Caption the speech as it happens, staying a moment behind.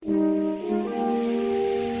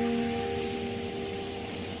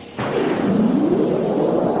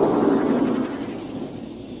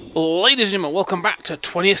Ladies and gentlemen, welcome back to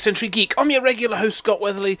 20th Century Geek. I'm your regular host, Scott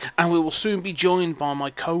Weatherly, and we will soon be joined by my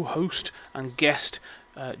co-host and guest,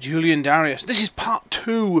 Julian Darius. This is part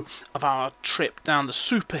 2 of our trip down the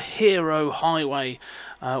superhero highway.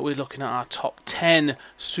 We're looking at our top 10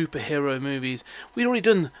 superhero movies. We'd already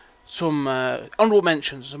done some honourable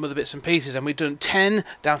mentions, some other bits and pieces, and we've done 10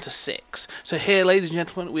 down to 6. So here, ladies and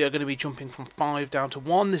gentlemen, we are going to be jumping from 5 down to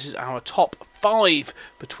 1. This is our top 5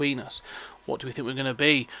 between us. What do we think we're going to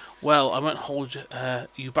be? Well, I won't hold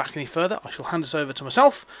you back any further. I shall hand this over to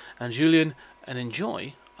myself and Julian and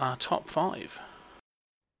enjoy our top 5.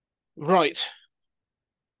 Right.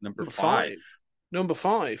 Number five. Number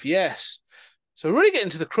 5, yes. So we're really getting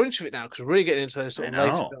to the crunch of it now because we're really getting into those sort of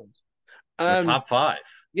later films. The top 5.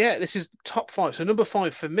 Yeah, this is top 5. So number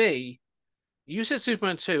 5 for me, you said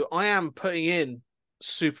Superman 2. I am putting in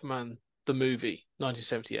Superman, the movie,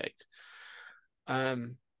 1978.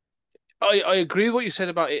 I agree with what you said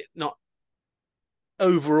about it not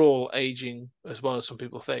overall aging as well as some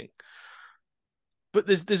people think. But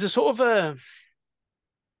there's a sort of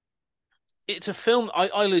it's a film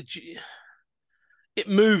it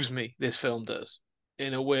moves me, this film does,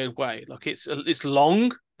 in a weird way. Like it's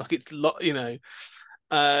long, like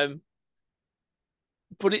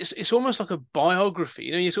but it's almost like a biography.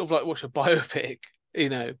 You sort of like watch a biopic,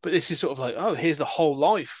 but this is sort of like, oh, here's the whole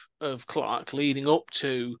life of Clark leading up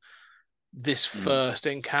to this first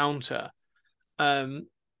encounter. And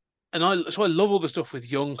I love all the stuff with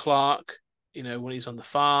young Clark, when he's on the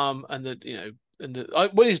farm and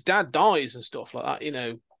when his dad dies and stuff like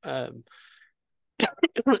that,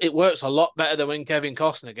 it works a lot better than when Kevin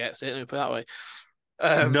Costner gets it, let me put it that way.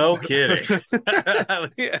 No kidding.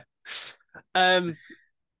 Yeah. And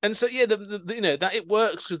so that it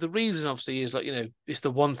works because the reason obviously is it's the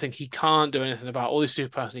one thing he can't do anything about. All these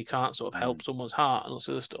superpowers, and he can't sort of help someone's heart and all this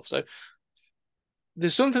other stuff. So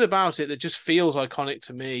there's something about it that just feels iconic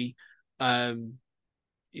to me. Gene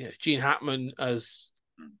Hackman as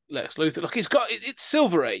Lex Luthor. Like it's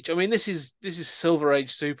Silver Age. I mean, this is Silver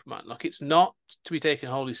Age Superman. Like it's not to be taken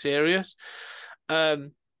wholly serious. But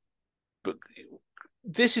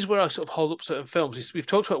this is where I sort of hold up certain films. We've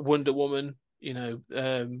talked about Wonder Woman, with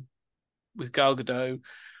Gal Gadot,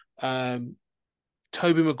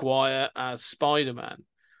 Tobey Maguire as Spider-Man.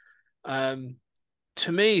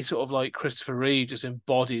 To me, sort of like Christopher Reeve just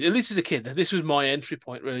embodied, at least as a kid, this was my entry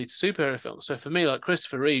point really to superhero films. So for me, like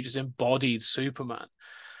Christopher Reeve just embodied Superman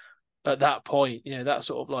at that point. That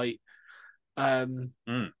sort of like, that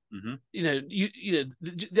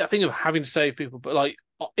thing of having to save people, but like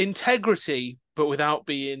integrity, but without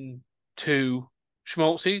being too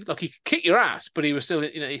schmaltzy. Like he could kick your ass, but he was still,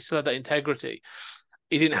 he still had that integrity.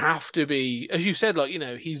 He didn't have to be, as you said, like,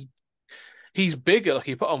 he's bigger. Like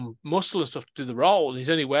he put on muscle and stuff to do the role, and he's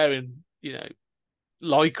only wearing,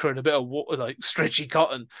 lycra and a bit of like stretchy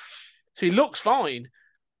cotton, so he looks fine,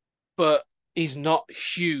 but he's not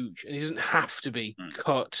huge, and he doesn't have to be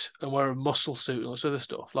cut and wear a muscle suit and all this other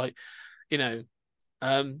stuff. Like, and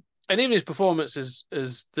even his performance as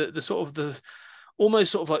the sort of the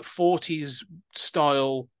almost sort of like 40s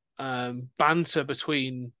style banter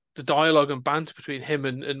between the dialogue and banter between him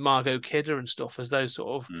and Margot Kidder and stuff as those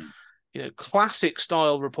sort of classic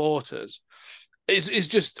style reporters is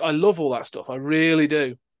just, I love all that stuff. I really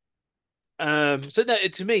do. So no,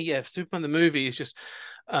 to me, yeah, Superman the movie is just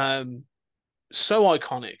so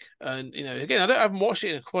iconic. And again, I haven't watched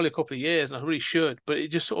it in probably a couple of years, and I really should. But it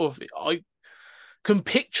just sort of, I can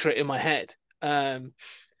picture it in my head. And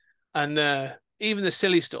even the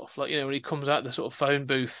silly stuff, like when he comes out the sort of phone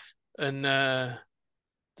booth and the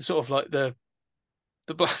sort of like the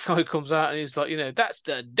black guy comes out and he's like, that's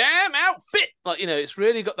the damn outfit. Like, it's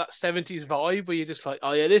really got that 70s vibe where you're just like,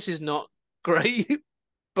 oh yeah, this is not great,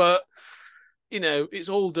 but it's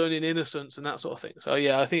all done in innocence and that sort of thing. So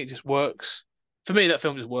yeah, I think it just works. For me, that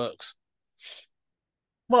film just works.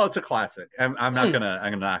 Well, it's a classic. I'm not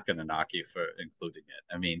gonna knock you for including it.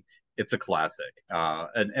 I mean, it's a classic.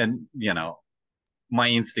 And my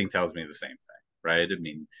instinct tells me the same thing, right? I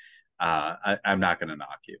mean, I'm not gonna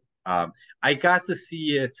knock you. I got to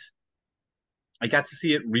see it. I got to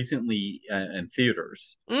see it recently in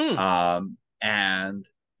theaters, and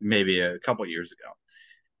maybe a couple of years ago,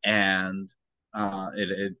 and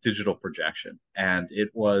digital projection, and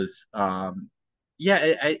it was, I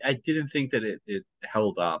didn't think that it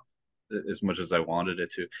held up as much as I wanted it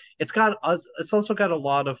to. It's also got a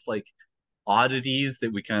lot of like oddities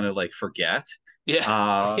that we kind of like forget.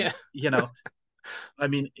 Yeah, yeah. I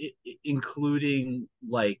mean, including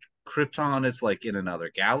like Krypton is like in another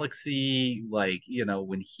galaxy. Like,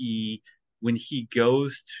 when he when he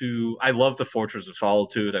goes to, I love the Fortress of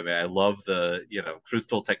Solitude. I mean, I love the,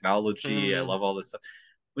 crystal technology. I Mm, love all this stuff.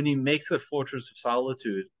 When he makes the Fortress of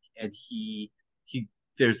Solitude and he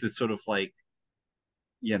there's this sort of like,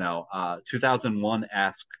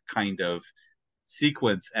 2001-esque kind of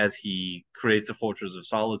sequence as he creates a Fortress of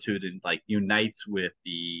Solitude and like unites with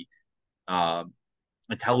the um,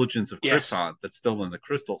 intelligence of yes. Krypton that's still in the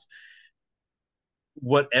crystals.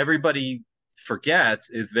 What everybody forgets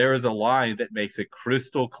is there is a line that makes it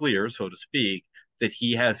crystal clear, so to speak, that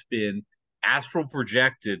he has been astral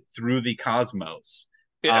projected through the cosmos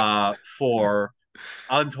Yeah. for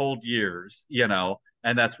untold years,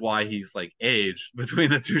 and that's why he's like aged between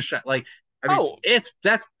the two shots. Like, I mean, Oh,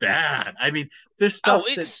 that's bad. I mean, there's oh,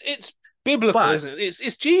 stuff that, it's biblical, but isn't it?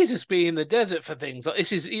 It's Jesus being in the desert for things. Like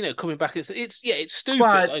this is, coming back. It's yeah, it's stupid.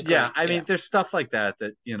 but I yeah, agree. I Yeah. mean, there's stuff like that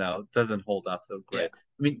that doesn't hold up so Yeah. great.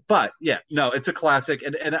 I mean, but yeah, no, it's a classic,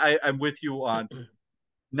 and I'm with you on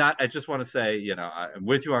not. I just want to say, I'm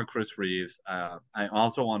with you on Chris Reeves. I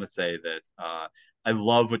also want to say that I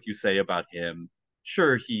love what you say about him.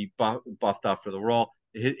 Sure, he buffed up for the role.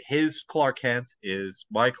 His Clark Kent is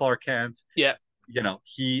my Clark Kent. Yeah.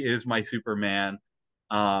 He is my Superman.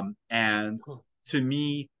 And to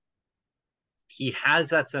me, he has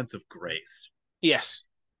that sense of grace. Yes.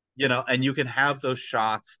 And you can have those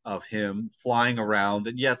shots of him flying around.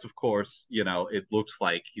 And yes, of course, it looks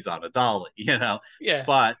like he's on a dolly, Yeah.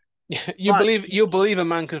 but You but believe he you believe a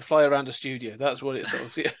man can fly around a studio. That's what it sort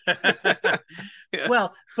of. Yeah. Yeah.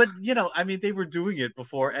 well, but I mean, they were doing it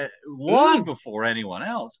before, long Mm. before anyone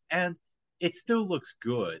else, and it still looks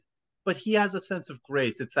good. But he has a sense of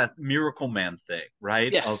grace. It's that Miracle Man thing, right?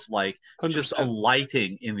 Of Yes. like just a 100%.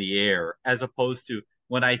 lighting in the air, as opposed to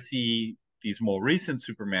when I see these more recent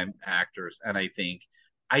Superman actors, and I think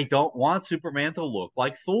I don't want Superman to look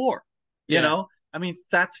like Thor. Yeah. I mean,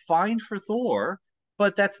 that's fine for Thor,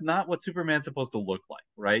 but that's not what Superman's supposed to look like,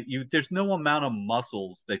 right? There's no amount of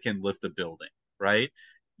muscles that can lift a building, right?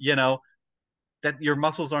 You know, that your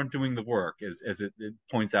muscles aren't doing the work as it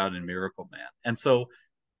points out in Miracle Man. And so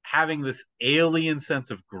having this alien sense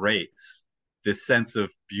of grace, this sense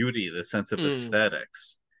of beauty, this sense of Mm.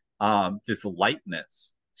 aesthetics, this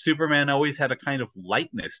lightness. Superman always had a kind of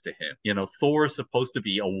lightness to him. Thor is supposed to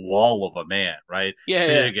be a wall of a man, right? Yeah.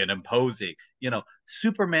 Yeah. Big and imposing.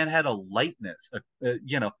 Superman had a lightness,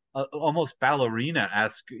 almost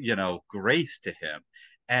ballerina-esque, grace to him.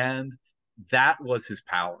 And that was his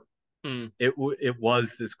power. Mm. It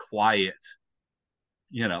was this quiet,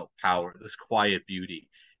 power, this quiet beauty.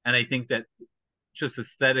 And I think that just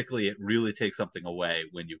aesthetically, it really takes something away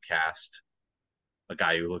when you cast a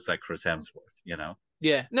guy who looks like Chris Hemsworth.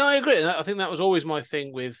 Yeah. No, I agree. I think that was always my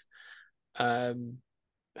thing with um,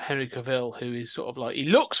 Henry Cavill, who is sort of like he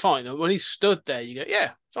looks fine. And when he's stood there, you go,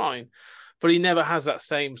 yeah, fine. But he never has that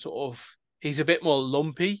same sort of. He's a bit more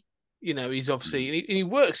lumpy. He's obviously he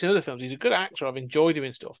works in other films. He's a good actor. I've enjoyed him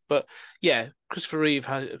and stuff. But yeah, Christopher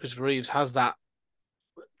Reeves has that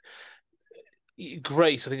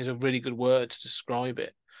grace. I think is a really good word to describe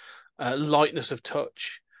it. Lightness of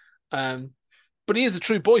touch. But he is a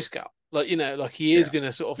true Boy Scout. Like he is Yeah. going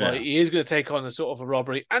to sort of like Yeah. he is going to take on a sort of a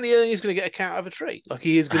robbery, and he is going to get a cat out of a tree. Like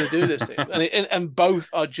he is going to do this thing, and both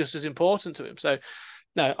are just as important to him. So,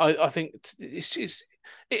 no, I think it's just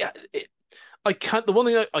I can't. The one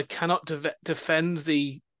thing I cannot defend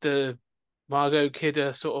the Margot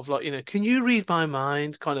Kidder sort of like can you read my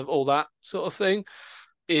mind kind of all that sort of thing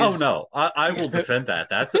Oh is no, I will defend that.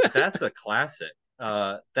 That's a classic.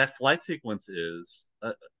 That flight sequence is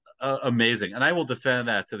amazing, and I will defend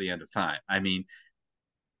that to the end of time. I mean,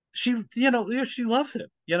 she loves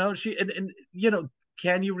him. She and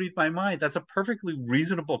can you read my mind? That's a perfectly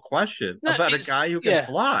reasonable question no, about a it's guy who can yeah.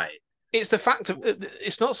 fly. It's the fact of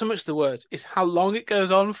it's not so much the words, it's how long it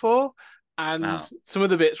goes on for. And Oh, some of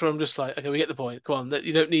the bits where I'm just like, okay, we get the point. Come on,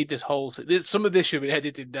 you don't need this whole. Some of this should be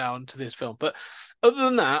edited down to this film, but other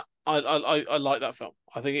than that, I like that film.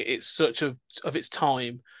 I think it's such of its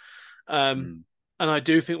time, um, mm. and I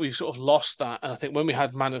do think we've sort of lost that. And I think when we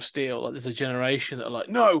had Man of Steel, like there's a generation that are like,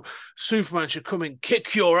 no, Superman should come and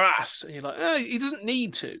kick your ass, and you're like, he doesn't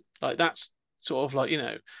need to. Like that's sort of like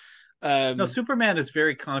No, um, Superman is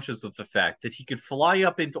very conscious of the fact that he could fly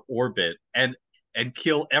up into orbit and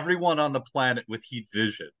kill everyone on the planet with heat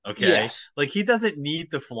vision. Okay, yes, like he doesn't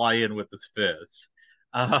need to fly in with his fists.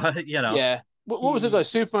 yeah. What was the guy? He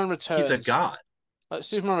Superman he's a Returns. god. Like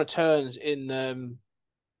Superman Returns in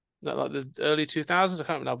like the early 2000s. I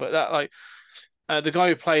can't remember, but that like the guy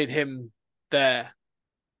who played him there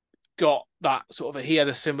got that sort of. He had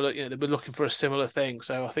a similar. They were looking for a similar thing.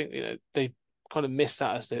 So I think they kind of missed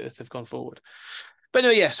that as they've gone forward. But no,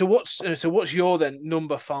 yeah. So what's your then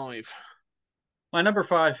number five? My number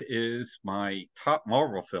five is my top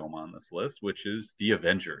Marvel film on this list, which is The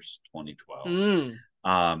Avengers 2012. Mm,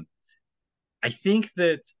 Um, I think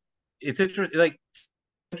that it's interesting. Like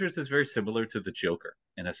Avengers is very similar to the Joker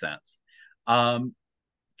in a sense. Um,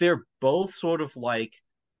 they're both sort of like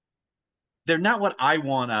they're not what I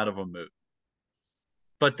want out of a movie,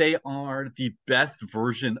 but they are the best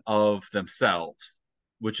version of themselves,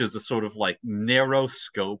 which is a sort of like narrow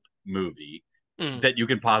scope movie mm. that you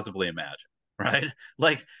can possibly imagine, right?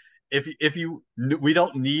 Like if you we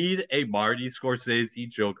don't need a Marty Scorsese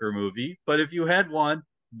Joker movie, but if you had one,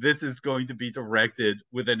 this is going to be directed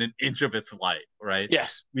within an inch of its life, right?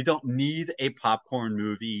 Yes. We don't need a popcorn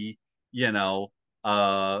movie, you know,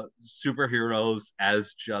 superheroes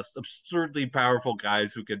as just absurdly powerful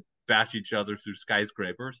guys who can bash each other through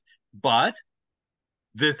skyscrapers, but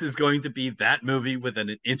this is going to be that movie within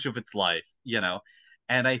an inch of its life, you know.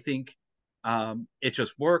 And I think it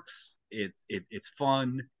just works. It's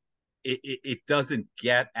fun. It doesn't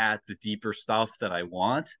get at the deeper stuff that I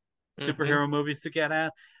want Hmm. superhero movies to get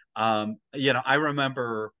at. You know, I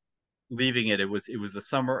remember leaving it. It was the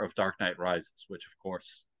summer of Dark Knight Rises, which of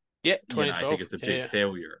course, Yeah, you know, I think 2012. is a Yeah, big yeah.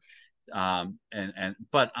 failure. And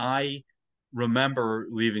but I remember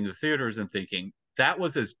leaving the theaters and thinking that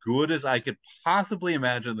was as good as I could possibly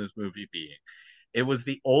imagine this movie being. It was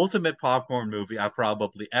the ultimate popcorn movie I've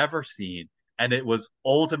probably ever seen, and it was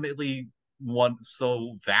ultimately one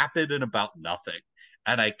so vapid and about nothing.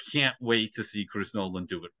 And I can't wait to see Chris Nolan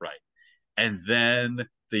do it right. And then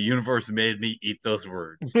the universe made me eat those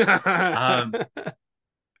words. Um,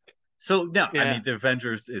 so no, I Yeah. mean the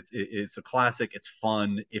Avengers. It's a classic. It's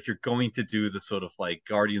fun. If you're going to do the sort of like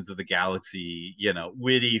Guardians of the Galaxy, you know,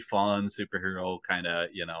 witty, fun superhero kind of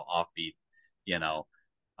offbeat, you know,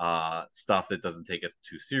 stuff that doesn't take us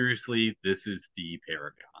too seriously, this is the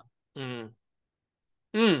paragon.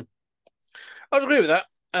 Mm. Mm. I'd agree with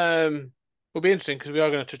that. Will be interesting because we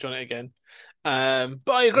are going to touch on it again. But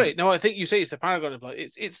I agree. Mm, No, I think you say it's the paragon of like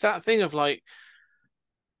it's that thing of like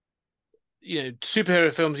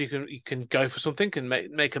superhero films you can go for something, can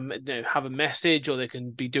make a have a message, or they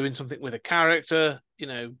can be doing something with a character,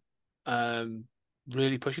 um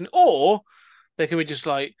really pushing, or they can be just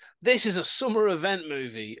like, this is a summer event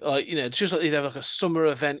movie, like it's just like they'd have like a summer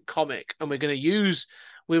event comic, and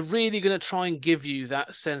we're really going to try and give you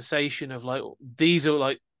that sensation of like, these are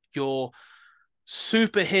like your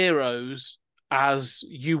superheroes as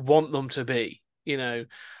you want them to be.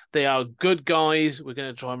 They are good guys. We're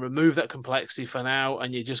going to try and remove that complexity for now,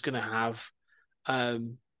 and you're just going to have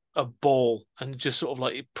um, a ball, and just sort of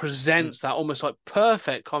like it mm. presents that almost like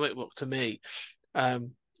perfect comic book to me,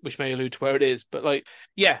 which may allude to where it is. But like,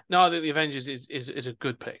 yeah, no, I think the Avengers is a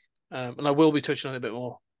good pick, and I will be touching on it a bit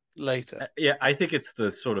more later. Yeah, I think it's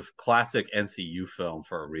the sort of classic MCU film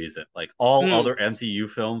for a reason. Like all Mm, other MCU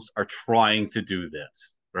films are trying to do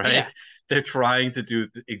this, yeah, right? They're trying to do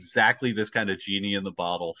exactly this kind of genie in the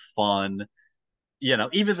bottle, fun. You know,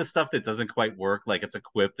 even the stuff that doesn't quite work, like it's a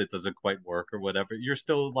quip that doesn't quite work or whatever, you're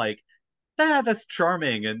still like, that's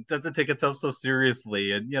charming and doesn't take itself so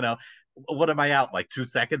seriously. And, you know, what am I out? Like 2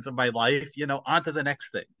 seconds of my life, you know, on to the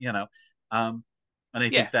next thing, you know. Um, and I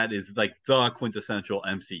yeah. think that is like the quintessential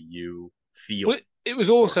MCU Well, feel it was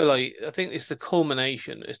for a also film. like, I think it's the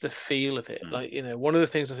culmination, it's the feel of it. Mm, Like, one of the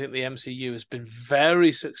things I think the MCU has been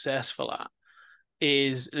very successful at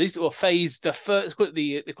is, at least, well, phase the first,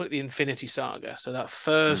 they call it the Infinity Saga. So that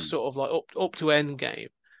first mm, sort of like up to Endgame.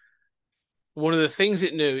 One of the things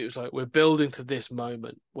it knew, it was like, we're building to this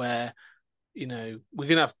moment where we're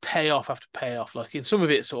gonna have payoff after payoff. Like, in some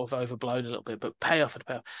of it, sort of overblown a little bit, but payoff after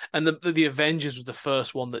payoff. And the Avengers was the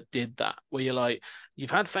first one that did that, where you're like,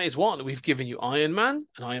 you've had phase one, we've given you Iron Man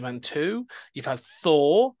and Iron Man 2, you've had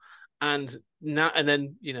Thor, and now, and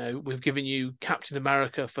then we've given you Captain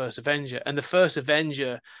America First Avenger. And the First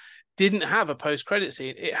Avenger didn't have a post credit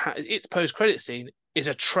scene. Its post credit scene is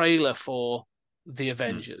a trailer for the mm.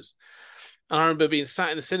 Avengers. And I remember being sat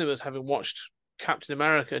in the cinemas, having watched Captain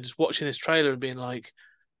America, just watching this trailer and being like,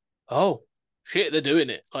 "Oh shit, they're doing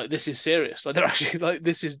it! Like, this is serious. Like, they're actually like,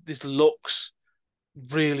 this looks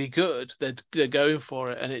really good. They're going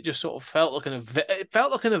for it." And it just sort of felt like an event. It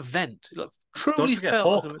felt like an event. It, like, Don't truly forget felt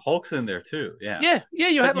like Hulk. an. Hulk's in there too. Yeah. Yeah, yeah.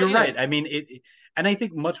 You But had you're like, right. I mean, and I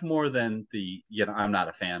think much more than I'm not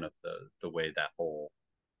a fan of the way that whole,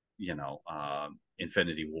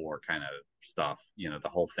 Infinity War kind of stuff, the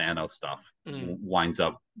whole Thanos stuff mm, winds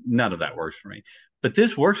up, none of that works for me. But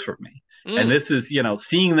this works for me. And mm, this is,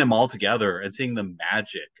 seeing them all together and seeing the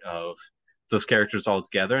magic of those characters all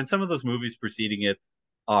together. And some of those movies preceding it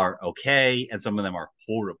are okay, and some of them are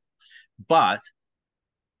horrible. But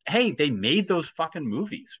hey, they made those fucking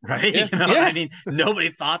movies, right? Yeah, You know, I yeah, mean, nobody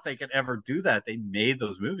thought they could ever do that. They made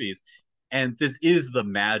those movies. And this is the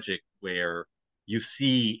magic where you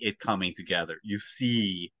see it coming together. You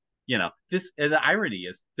see, you know, this, and the irony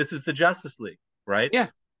is this is the Justice League, right? yeah.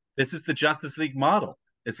 This is the Justice League model.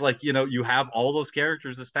 It's like, you know, you have all those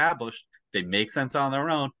characters established. They make sense on their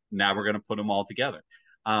own. Now we're going to put them all together.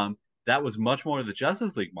 That was much more the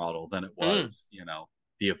Justice League model than it Mm. was, you know,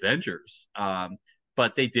 the Avengers.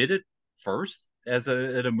 But they did it first as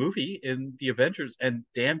a movie in the Avengers, and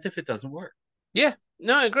damned if it doesn't work. Yeah,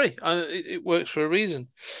 no, I agree. It works for a reason.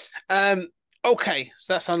 Um, okay,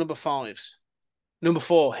 so that's our number fives. Number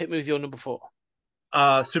four, hit me with your number four.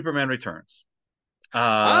 Superman Returns.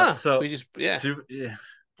 We just yeah. Yeah,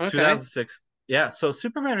 Okay. 2006. Yeah, so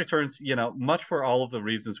Superman Returns, you know, much for all of the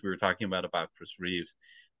reasons we were talking about Chris Reeves.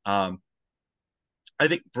 Um, I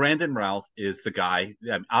think Brandon Routh is the guy.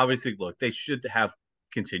 Obviously, look, they should have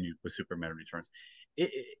continued with Superman Returns.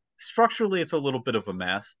 Structurally, it's a little bit of a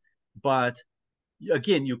mess, but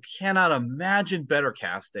again, you cannot imagine better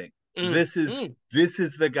casting. Mm, This is mm. this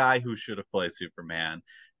is the guy who should have played Superman.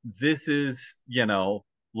 This is, you know,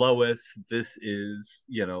 Lois. This is,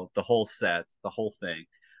 you know, the whole set, the whole thing.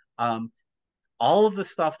 Um, all of the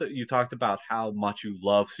stuff that you talked about, how much you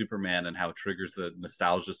love Superman and how it triggers the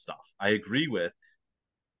nostalgia stuff, I agree with.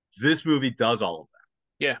 This movie does all of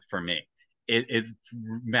that Yeah. for me. It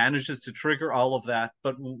manages to trigger all of that,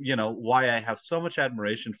 but you know why I have so much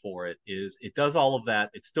admiration for it is it does all of that.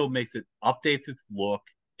 It still makes it updates its look,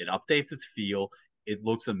 it updates its feel. It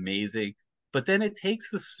looks amazing, but then it takes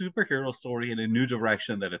the superhero story in a new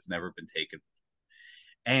direction that it's never been taken.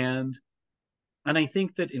 And and I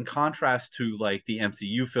think that in contrast to like the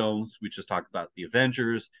MCU films, we just talked about the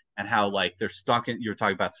Avengers and how like they're stuck in, you're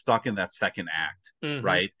talking about stuck in that second act, Hmm.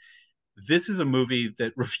 right? This is a movie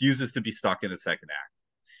that refuses to be stuck in a second act.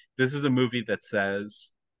 This is a movie that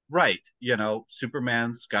says, right, you know,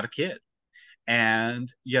 Superman's got a kid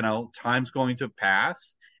and, you know, time's going to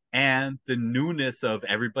pass and the newness of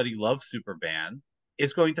everybody loves Superman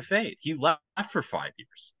is going to fade. He left for 5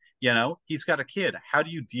 years. You know, he's got a kid. How do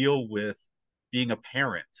you deal with being a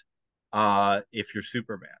parent if you're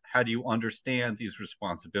Superman? How do you understand these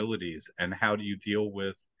responsibilities and how do you deal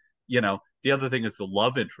with, you know, the other thing is the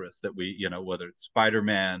love interest that we, you know, whether it's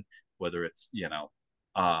Spider-Man, whether it's, you know,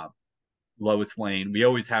 uh, Lois Lane, we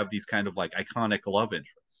always have these kind of like iconic love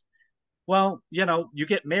interests. Well, you know, you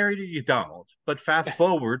get married or you don't, but fast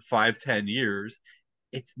forward 5, 10 years,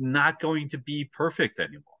 it's not going to be perfect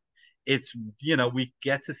anymore. It's, you know, we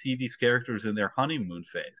get to see these characters in their honeymoon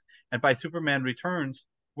phase. And by Superman Returns,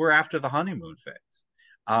 we're after the honeymoon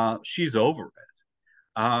phase. She's over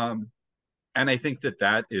it. And I think that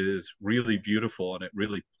that is really beautiful and it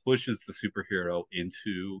really pushes the superhero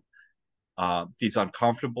into these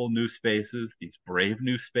uncomfortable new spaces, these brave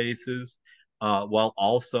new spaces, while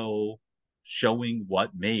also showing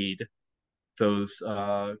what made those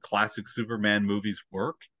classic Superman movies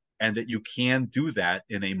work, and that you can do that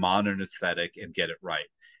in a modern aesthetic and get it right.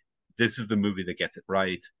 This is the movie that gets it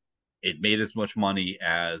right. It made as much money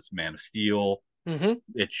as Man of Steel. Hmm.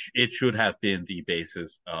 It should have been the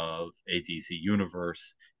basis of a DC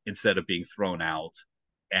universe instead of being thrown out,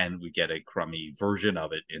 and we get a crummy version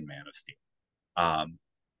of it in Man of Steel. Um,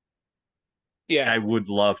 Yeah. I would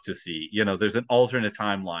love to see, you know, there's an alternate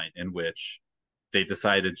timeline in which they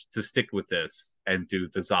decided to stick with this and do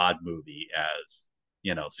the Zod movie as,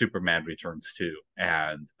 you know, Superman Returns 2.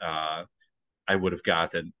 And I would have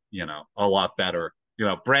gotten, you know, a lot better. You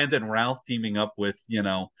know, Brandon Routh teaming up with, you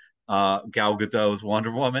know, Gal Gadot's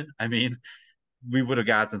Wonder Woman. I mean, we would have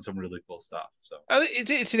gotten some really cool stuff. So,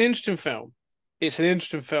 It's an interesting film. It's an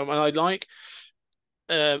interesting film, and I like.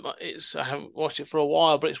 It's I haven't watched it for a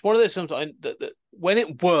while, but it's one of those films that when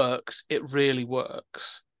it works, it really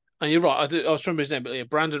works. And you're right. I was trying to remember his name, but yeah,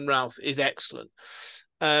 Brandon Routh is excellent.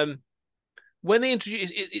 Um, when they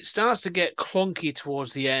introduce it starts to get clunky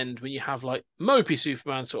towards the end when you have like mopey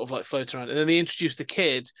Superman sort of like floating around, and then they introduce the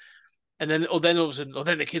kid, and then then all of a sudden,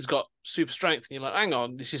 then the kid's got super strength, and you're like, hang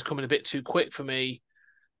on, this is coming a bit too quick for me.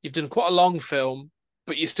 You've done quite a long film,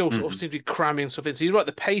 but you still sort of mm-hmm. seem to be cramming stuff in. So you're right,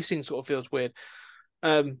 the pacing sort of feels weird.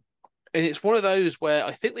 Um, and it's one of those where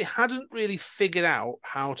I think they hadn't really figured out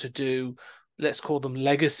how to do, let's call them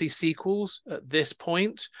legacy sequels at this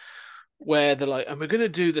point, where they're like, and we're going to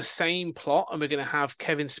do the same plot, and we're going to have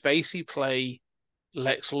Kevin Spacey play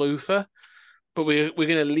Lex Luthor, but we're going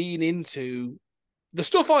to lean into the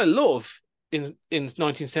stuff I love in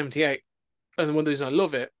 1978, and one of the reasons I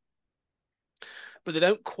love it. But they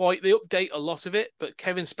update a lot of it. But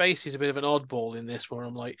Kevin Spacey is a bit of an oddball in this, where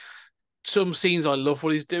I'm like, some scenes I love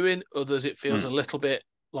what he's doing, others it feels a Mm. little bit.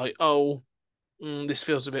 like, oh, this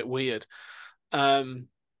feels a bit weird. And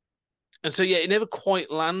so yeah, it never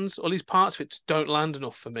quite lands, or at least parts of it don't land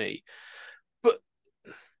enough for me. But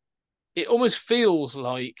it almost feels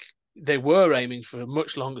like they were aiming for a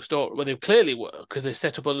much longer story. Well, they clearly were, because they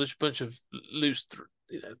set up a bunch of loose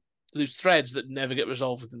threads that never get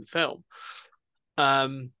resolved within the film.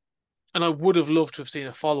 And I would have loved to have seen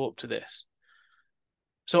a follow up to this.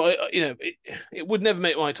 So it would never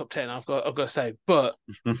make my top 10. I've got to say, but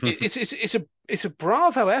it's a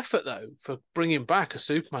bravo effort though for bringing back a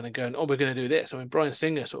Superman and going, oh, we're going to do this. I mean, Bryan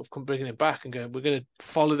Singer sort of bringing it back and going, we're going to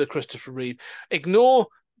follow the Christopher Reeve. Ignore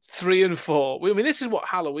 3 and 4. I mean, this is what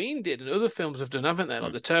Halloween did, and other films have done, haven't they?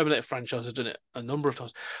 Like the Terminator franchise has done it a number of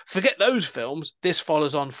times. Forget those films. This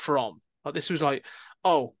follows on from. Like this was like,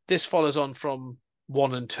 oh, this follows on from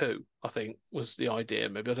 1 and 2. I think was the idea.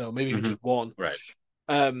 Maybe I don't know. Maybe even just 1. Right.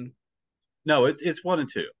 No, it's 1 and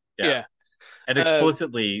 2. Yeah. And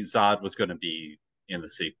explicitly, Zod was going to be in the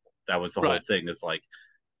sequel. That was the whole thing. It's like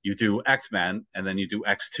you do X-Men and then you do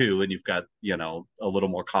X2, and you've got a little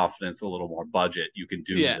more confidence, a little more budget. You can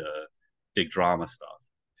do the big drama stuff.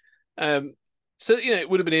 So it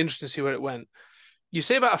would have been interesting to see where it went. You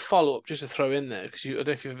say about a follow-up, just to throw in there, because I don't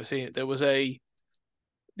know if you've ever seen it. There was the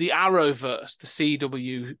Arrowverse, the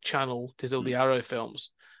CW channel did all the Arrow films.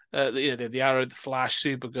 The Arrow, the Flash,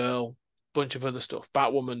 Supergirl, bunch of other stuff,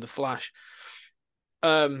 Batwoman, the Flash.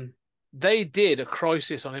 They did a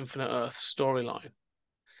Crisis on Infinite Earth storyline,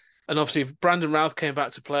 and obviously Brandon Routh came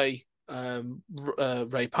back to play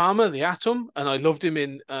Ray Palmer, the Atom, and I loved him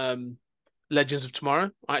in Legends of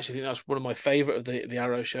Tomorrow. I actually think that's one of my favorite of the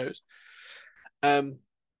Arrow shows.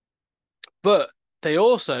 But they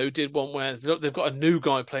also did one where they've got a new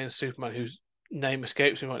guy playing Superman whose name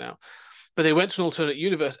escapes me right now. But they went to an alternate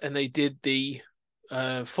universe and they did the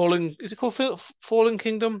Fallen. Is it called Fallen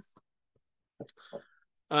Kingdom?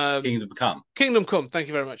 Kingdom Come. Kingdom Come. Thank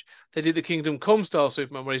you very much. They did the Kingdom Come style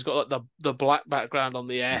Superman where he's got like the black background on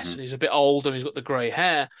the S and he's a bit older and he's got the grey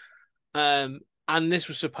hair. And this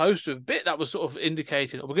was supposed to have that was sort of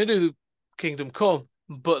indicating we're going to do Kingdom Come,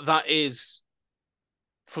 but that is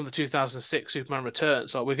from the 2006 Superman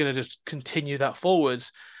Returns. So we're going to just continue that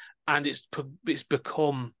forwards, and it's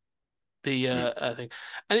become the thing,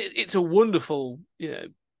 and it's a wonderful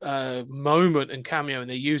moment and cameo, and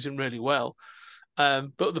they use him really well.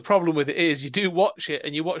 But the problem with it is you do watch it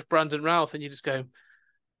and you watch Brandon Routh and you just go,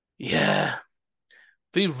 yeah,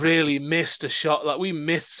 we really missed a shot. Like we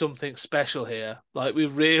missed something special here. Like we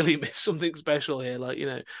really missed something special here. Like,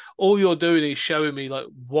 all you're doing is showing me like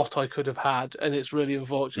what I could have had. And it's really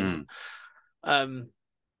unfortunate.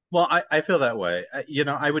 Well, I feel that way.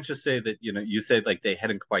 I would just say that, you said like they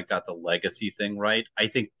hadn't quite got the legacy thing right. I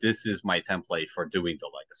think this is my template for doing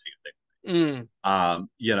the legacy thing.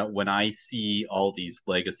 When I see all these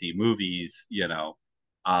legacy movies,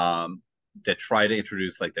 that try to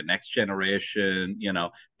introduce like the next generation,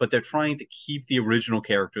 but they're trying to keep the original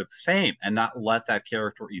character the same and not let that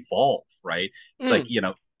character evolve, right? It's like,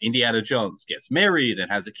 Indiana Jones gets married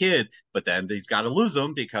and has a kid, but then he's got to lose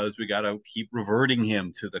him because we got to keep reverting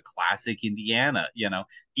him to the classic Indiana,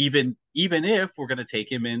 even if we're going to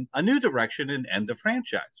take him in a new direction and end the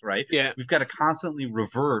franchise, right? Yeah. We've got to constantly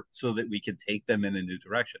revert so that we can take them in a new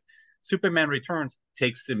direction. Superman Returns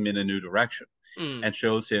takes him in a new direction and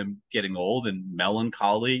shows him getting old and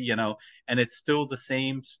melancholy, and it's still the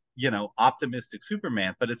same, optimistic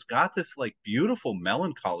Superman, but it's got this like beautiful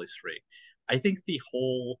melancholy streak. I think the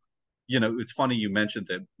whole, it's funny you mentioned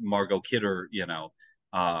that Margot Kidder,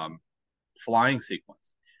 flying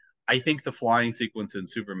sequence. I think the flying sequence in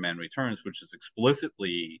Superman Returns, which is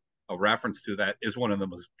explicitly a reference to that, is one of the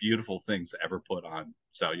most beautiful things ever put on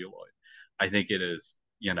celluloid. I think it is,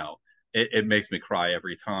 it makes me cry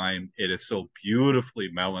every time. It is so beautifully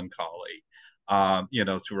melancholy,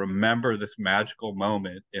 to remember this magical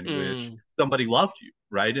moment in which somebody loved you,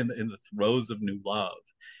 right? In the throes of new love.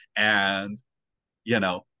 And,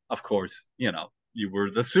 of course, you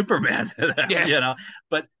were the Superman to them,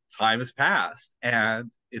 but time has passed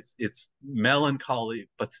and it's melancholy,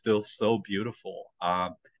 but still so beautiful.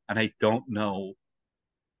 And I don't know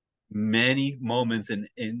many moments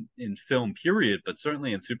in film period, but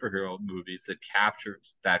certainly in superhero movies that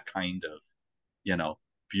captures that kind of,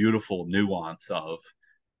 beautiful nuance of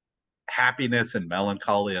happiness and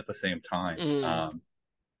melancholy at the same time.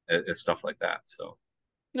 It's stuff like that. So.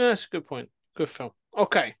 No, that's a good point. Good film.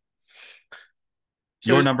 Okay.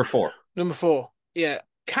 So, you're number 4. Number 4. Yeah.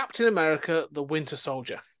 Captain America, the Winter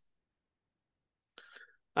Soldier.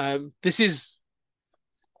 This is,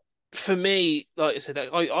 for me, like I said,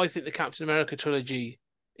 I think the Captain America trilogy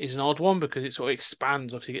is an odd one because it sort of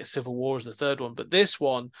expands. Obviously, you get Civil War as the third one, but this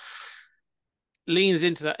one leans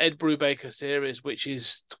into that Ed Brubaker series, which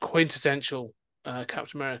is quintessential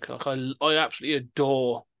Captain America. Like I absolutely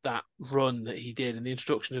adore that run that he did and the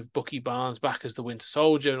introduction of Bucky Barnes back as the Winter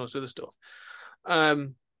Soldier and all this other stuff.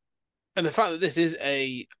 And the fact that this is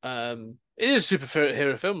it is a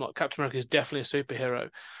superhero film. Like Captain America is definitely a superhero,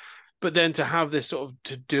 but then to have this sort of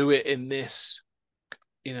to do it in this,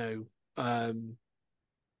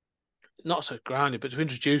 not so grounded, but to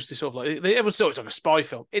introduce this sort of like everyone thought it's like a spy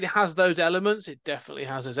film. It has those elements. It definitely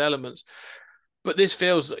has those elements, but this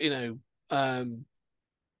feels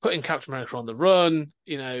putting Captain America on the run.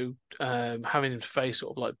 Having him to face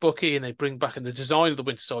sort of like Bucky, and they bring back in the design of the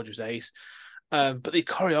Winter Soldier is ace. But the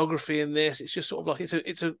choreography in this, it's just sort of like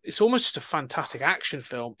it's almost just a fantastic action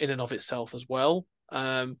film in and of itself as well.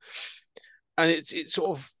 And it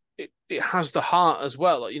sort of it has the heart as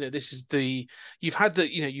well. Like, this is you've had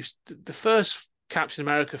the first Captain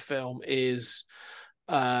America film is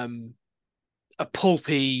a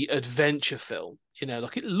pulpy adventure film.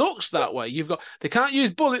 Like it looks that way. They can't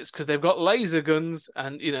use bullets because they've got laser guns,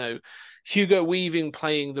 and Hugo Weaving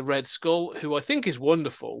playing the Red Skull, who I think is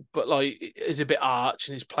wonderful, but like is a bit arch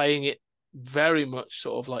and is playing it very much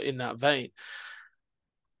sort of like in that vein.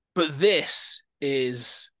 But this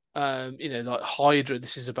is like Hydra.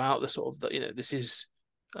 This is about the sort of this is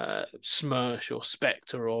Smersh or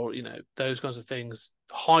Spectre or those kinds of things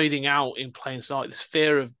hiding out in plain sight. This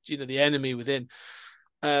fear of the enemy within.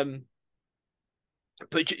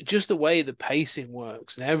 But just the way the pacing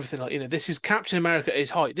works and everything, like this is Captain America is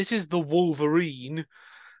height. This is the Wolverine,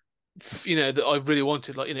 that I really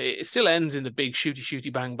wanted. Like it still ends in the big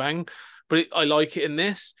shooty bang bang, but I like it in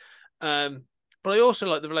this. But I also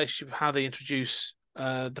like the relationship of how they introduce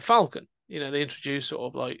the Falcon. They introduce sort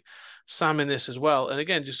of like Sam in this as well, and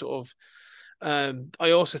again, just sort of. I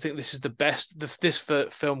also think this is the best. This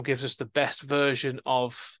film gives us the best version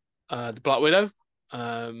of the Black Widow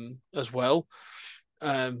as well.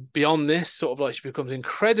 Beyond this, sort of like she becomes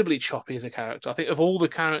incredibly choppy as a character. I think of all the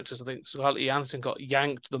characters, I think Scarlett Johansson got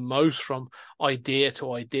yanked the most from idea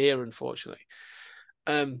to idea, unfortunately.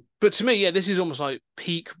 But to me, yeah, this is almost like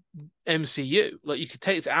peak MCU. Like you could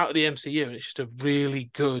take it out of the MCU and it's just a really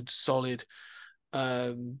good, solid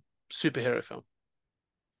superhero film.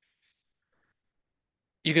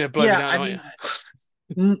 You're going to blow me down, aren't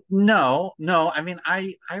you? No. I mean,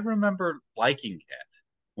 I remember liking it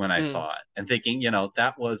when I saw it and thinking,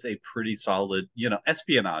 that was a pretty solid,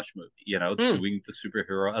 espionage movie. It's doing the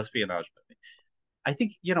superhero espionage movie. I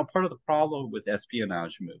think, part of the problem with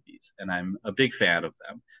espionage movies, and I'm a big fan of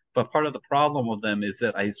them, but part of the problem of them is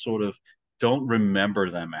that I sort of don't remember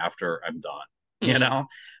them after I'm done,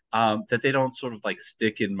 that they don't sort of like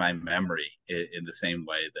stick in my memory in the same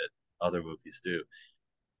way that other movies do.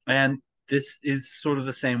 And this is sort of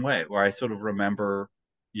the same way where I sort of remember,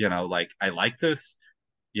 like I like this,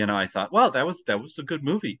 I thought, well, that was a good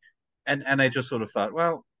movie. And I just sort of thought,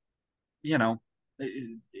 well,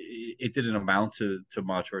 it didn't amount to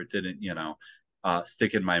much, or it didn't,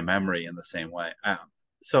 stick in my memory in the same way.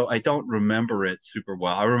 So I don't remember it super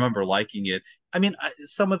well. I remember liking it. I mean,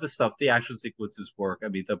 some of the stuff, the action sequences work. I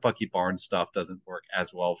mean, the Bucky Barnes stuff doesn't work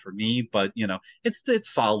as well for me, but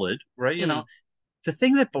it's solid, right? The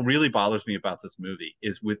thing that really bothers me about this movie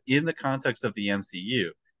is within the context of the MCU,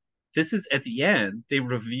 this is at the end, they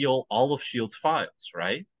reveal all of S.H.I.E.L.D.'s files,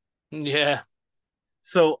 right? Yeah.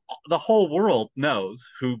 So the whole world knows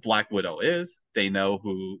who Black Widow is. They know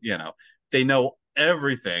they know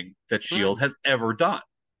everything that S.H.I.E.L.D. has ever done.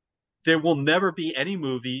 There will never be any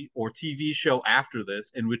movie or TV show after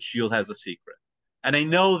this in which S.H.I.E.L.D. has a secret. And I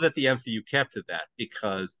know that the MCU kept to that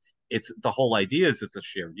because the whole idea is it's a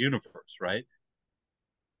shared universe, right?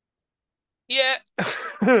 Yeah,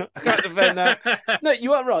 I can't defend that. No,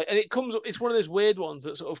 you are right, and it's one of those weird ones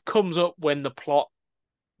that sort of comes up when the plot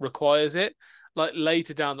requires it. Like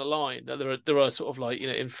later down the line, there are sort of like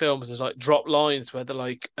in films there's like drop lines where they're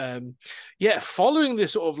like, following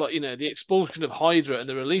this sort of like the expulsion of Hydra and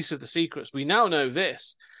the release of the secrets, we now know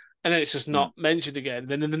this, and then it's just not mentioned again.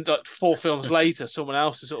 Then like 4 films later, someone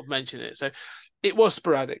else has sort of mentioned it. So it was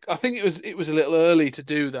sporadic. I think it was a little early to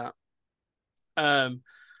do that.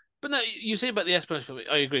 But no, you say about the espionage film,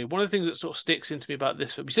 I agree. One of the things that sort of sticks into me about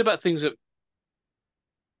this film, you say about things that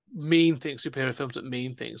mean things, superhero films that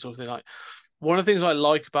mean things, sort of thing like. One of the things I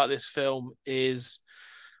like about this film is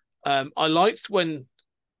I liked when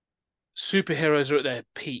superheroes are at their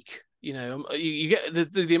peak. You get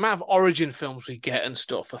the amount of origin films we get and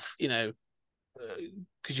stuff, because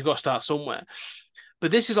you've got to start somewhere.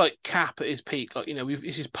 But this is like Cap at his peak. Like,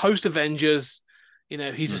 this is post Avengers. You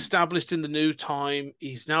know, he's established in the new time.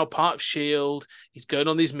 He's now part of Shield. He's going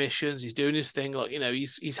on these missions. He's doing his thing. Like, you know,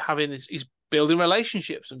 he's having this. He's building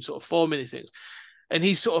relationships and sort of forming these things. And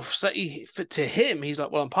he's sort of to him, he's like,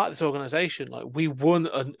 well, I'm part of this organization. Like, we won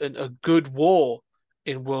a good war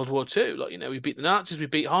in World War II. Like, you know, we beat the Nazis, we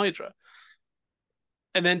beat Hydra.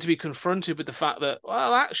 And then to be confronted with the fact that,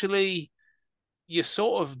 well, actually, you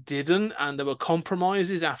sort of didn't, and there were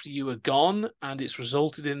compromises after you were gone, and it's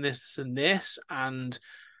resulted in this and this, and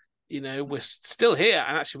you know, we're still here,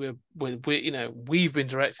 and actually we're you know, we've been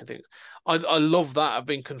directing things. I love that. I've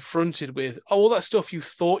been confronted with all that stuff you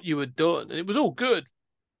thought you had done, and it was all good,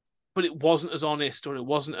 but it wasn't as honest, or it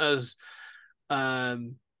wasn't as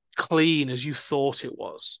clean as you thought it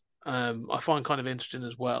was. I find kind of interesting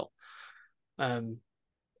as well.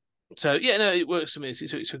 So yeah, no, it works for me.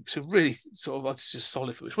 It's a really sort of, it's just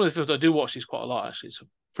solid film. It's one of the films I do watch these quite a lot. Actually, it's a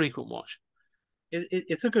frequent watch.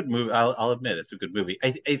 It's a good movie. I'll admit it's a good movie.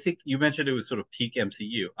 I think you mentioned it was sort of peak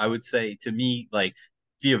MCU. I would say to me, like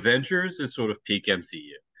the Avengers is sort of peak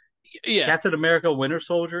MCU. Yeah, Captain America: Winter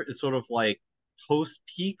Soldier is sort of like post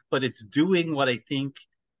peak, but it's doing what I think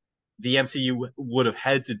the MCU would have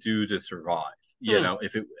had to do to survive. You know,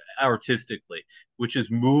 if it artistically, which is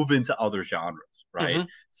move into other genres, right?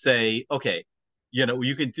 Say, okay, you know,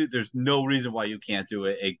 you can do. There's no reason why you can't do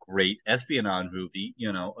a great espionage movie.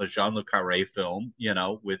 You know, a Jean-Luc Carré film. You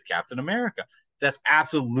know, with Captain America. That's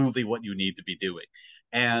absolutely what you need to be doing.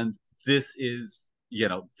 And this is, you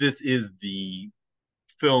know, this is the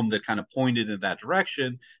film that kind of pointed in that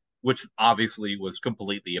direction, which obviously was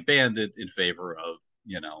completely abandoned in favor of,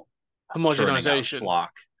 you know, churning out homogenization. schlock.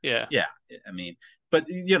 Yeah. Yeah, I mean, but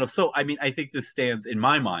you know, so I mean, I think this stands in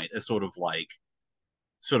my mind as sort of like,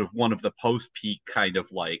 sort of one of the post-peak kind of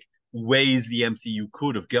like ways the MCU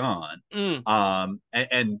could have gone,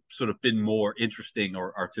 and sort of been more interesting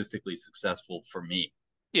or artistically successful for me.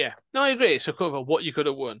 Yeah, no, I agree. It's a cover what you could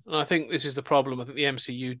have won, and I think this is the problem. I think the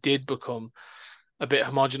MCU did become a bit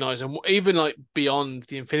homogenized, and even like beyond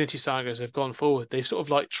the Infinity Sagas, they've gone forward. They've sort of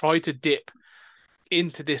like tried to dip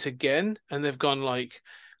into this again, and they've gone like,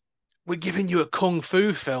 we're giving you a kung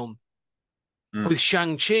fu film with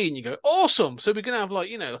Shang-Chi, and you go, awesome. So we're gonna have like,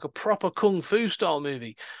 you know, like a proper kung fu style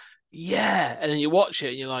movie. Yeah. And then you watch it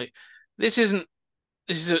and you're like, this isn't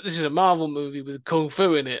this is a Marvel movie with kung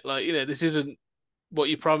fu in it. Like, you know, this isn't what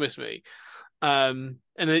you promised me. And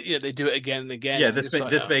then, you know, they do it again and again. Yeah, And this like,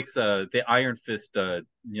 this makes the Iron Fist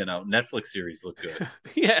you know, Netflix series look good.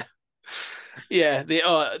 yeah. Yeah,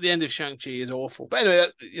 the end of Shang-Chi is awful. But anyway,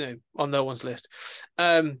 you know, on no one's list.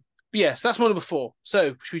 Yes, that's my number 4.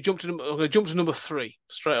 So should we jump to I'm going to jump to number 3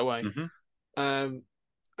 straight away.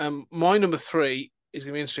 My number 3 is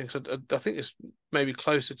going to be interesting because I think it's maybe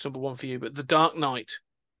closer to number 1 for you. But The Dark Knight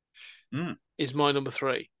is my number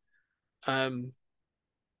 3.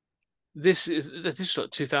 This is like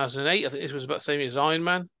 2008. I think this was about the same year as Iron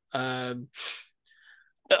Man.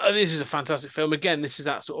 This is a fantastic film. Again, this is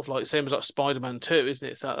that sort of like same as like Spider-Man 2, isn't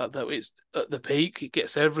it? It's that it's at the peak. It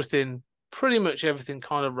gets everything, pretty much everything,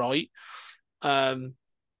 kind of right,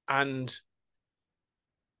 and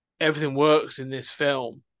everything works in this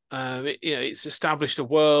film. You know, it's established a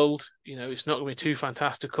world. You know, it's not going to be too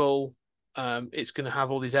fantastical. It's going to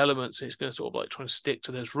have all these elements, and it's going to sort of like try and stick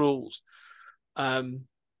to those rules.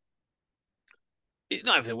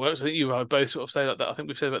 Not everything works. I think you and I both sort of say that. I think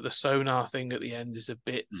we've said about the sonar thing at the end is a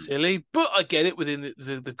bit silly, but I get it within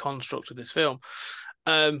the construct of this film.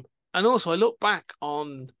 And also, I look back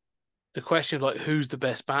on the question of like who's the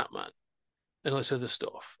best Batman and all this other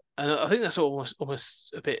stuff, and I think that's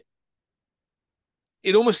almost a bit.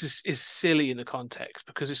 It almost is silly in the context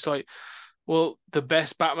because it's like, well, the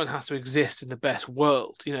best Batman has to exist in the best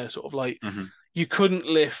world. You know, sort of like you couldn't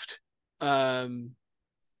lift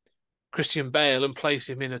Christian Bale and place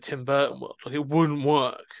him in a Tim Burton world. Like, it wouldn't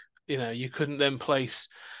work. You know, you couldn't then place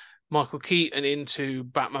Michael Keaton into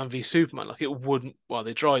Batman v Superman. Like, it wouldn't. Well,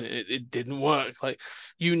 they tried it. It didn't work. Like,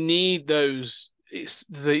 you need those. It's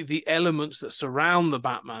the elements that surround the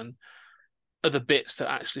Batman are the bits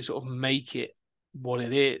that actually sort of make it what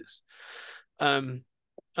it is. And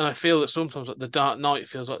I feel that sometimes like The Dark Knight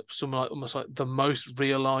feels like something like almost like the most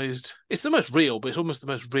realized. It's the most real, but it's almost the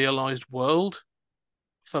most realized world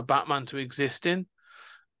for Batman to exist in.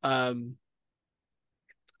 And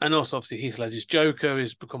also obviously Heath Ledger's Joker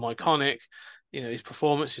has become iconic. You know, his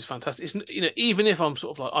performance is fantastic. It's, you know, even if I'm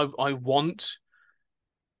sort of like I want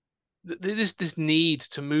this need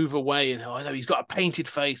to move away, and I know he's got a painted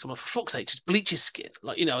face. I'm like, for fuck's sake, just bleach his skin.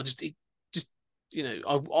 Like, you know, just you know,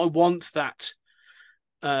 I want that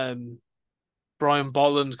Brian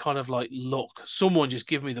Bolland kind of like look. Someone just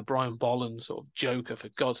give me the Brian Bolland sort of Joker, for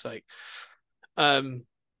God's sake. Um,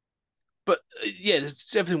 but yeah,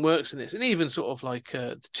 everything works in this, and even sort of like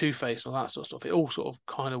the Two-Face and all that sort of stuff. It all sort of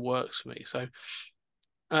kind of works for me. So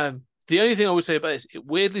the only thing I would say about this, it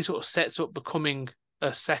weirdly sort of sets up becoming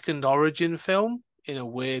a second origin film in a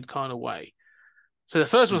weird kind of way. So the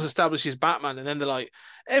first one establishes Batman, and then they're like,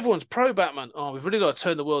 everyone's pro Batman. Oh, we've really got to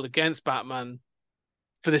turn the world against Batman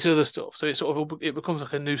for this other stuff. So it becomes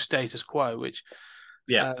like a new status quo, which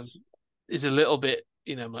Yes. is a little bit,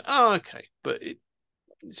 I'm like, oh, okay, but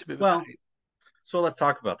it's a bit of a Well, pain. so let's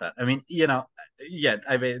talk about that. I mean, yeah,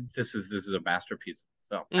 I mean, this is a masterpiece of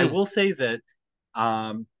film. I Mm, will say that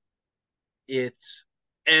um, it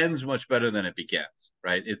ends much better than it begins.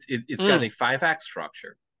 Right? It's got mm, a 5 act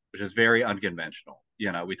structure, which is very unconventional.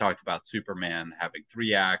 We talked about Superman having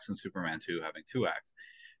 3 acts and Superman 2 having 2 acts.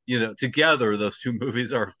 Together those two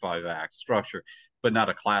movies are a 5 act structure, but not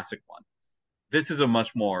a classic one. This is a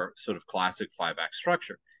much more sort of classic 5 act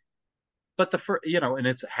structure. But and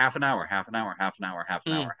it's half an hour, half an hour, half an hour, half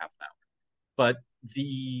an mm, hour, half an hour. But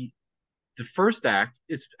the first act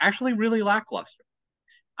is actually really lackluster.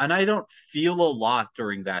 And I don't feel a lot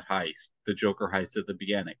during that heist, the Joker heist at the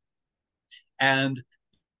beginning. And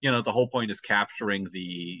the whole point is capturing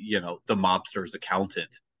the mobster's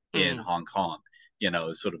accountant in mm. Hong Kong,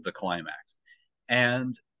 is sort of the climax.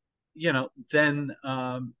 And then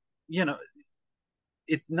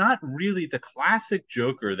it's not really the classic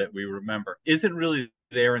Joker that we remember, isn't really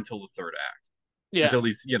there until the third act, Yeah. until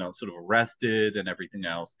he's sort of arrested and everything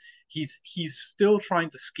else. He's still trying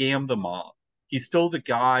to scam the mob. He's still the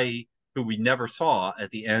guy who we never saw at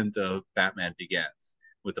the end of Batman Begins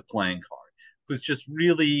with the playing card, who's just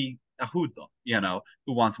really a hoodlum,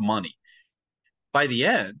 who wants money. By the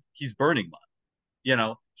end, he's burning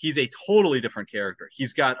money. He's a totally different character.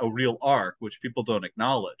 He's got a real arc, which people don't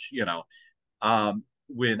acknowledge.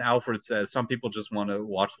 When Alfred says some people just want to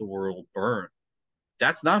watch the world burn,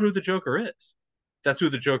 that's not who the Joker is. That's who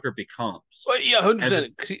the Joker becomes. Well, yeah, 100%.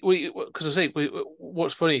 And Because I say,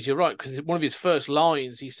 what's funny is you're right. Because one of his first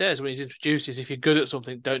lines he says when he's introduced is, "If you're good at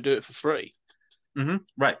something, don't do it for free."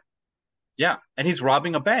 right, yeah, and he's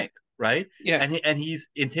robbing a bank, right? Yeah. And he's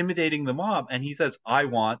intimidating the mob, and he says, "I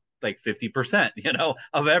want like 50%,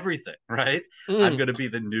 of everything, right? I'm Mm. going to be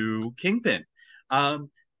the new kingpin."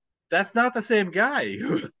 That's not the same guy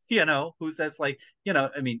who says like,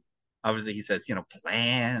 I mean, obviously he says,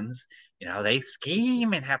 plans, they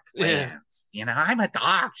scheme and have Yeah. plans. I'm a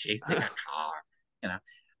dog chasing a car, you know.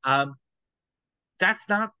 Um, that's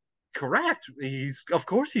not correct. Of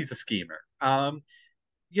course he's a schemer.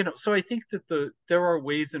 So I think that there are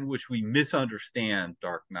ways in which we misunderstand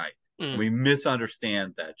Dark Knight and Mm. we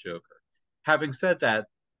misunderstand that Joker. Having said that,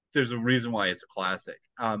 there's a reason why it's a classic.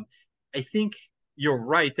 I think you're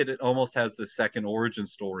right that it almost has the second origin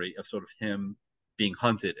story of sort of him being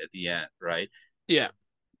hunted at the end, right? Yeah.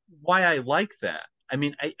 Why I like that. I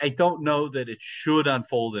mean, I don't know that it should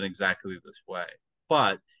unfold in exactly this way,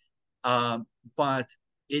 but um, but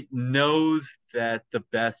it knows that the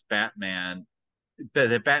best Batman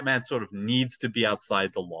that Batman sort of needs to be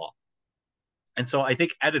outside the law. And so I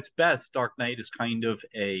think at its best, Dark Knight is kind of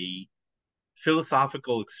a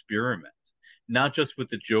philosophical experiment, not just with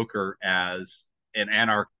the Joker as an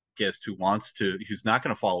anarchist who's not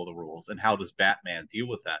going to follow the rules, and how does Batman deal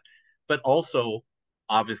with that, but also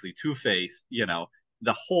obviously Two-Face.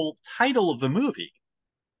 The whole title of the movie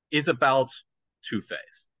is about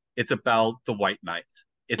Two-Face. It's about the White Knight.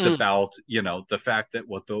 It's Mm. about the fact that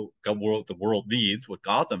what the world needs, what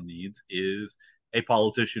Gotham needs, is a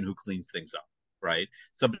politician who cleans things up, right?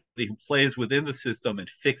 Somebody who plays within the system and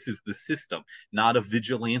fixes the system, not a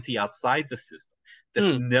vigilante outside the system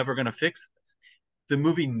that's Mm. never going to fix this. The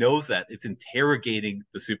movie knows that. It's interrogating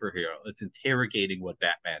the superhero. It's interrogating what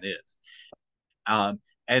Batman is. And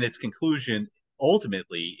its conclusion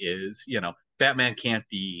ultimately is, Batman can't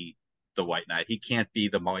be the White Knight. He can't be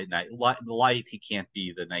the White Knight light. He can't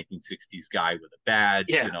be the 1960s guy with a badge,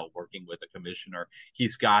 Yeah. working with a commissioner.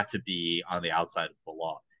 He's got to be on the outside of the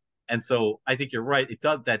law. And so I think you're right.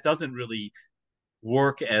 That doesn't really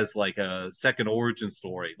work as like a second origin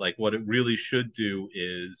story. Like what it really should do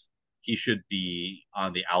is he should be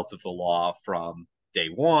on the outs of the law from day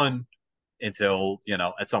one until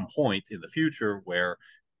at some point in the future where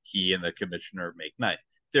he and the commissioner make nice.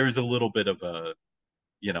 There's a little bit of a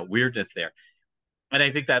weirdness there, and I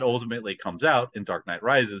think that ultimately comes out in Dark Knight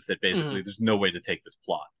Rises, that basically Mm. there's no way to take this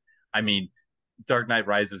plot. I mean, Dark Knight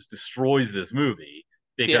Rises destroys this movie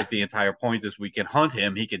Yeah. because the entire point is we can hunt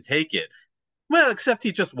him, he can take it. Well, except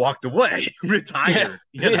he just walked away, Yeah. retired.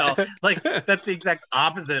 Yeah. Like that's the exact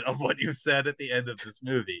opposite of what you said at the end of this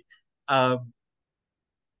movie.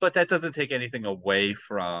 But that doesn't take anything away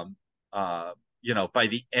from By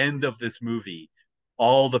the end of this movie,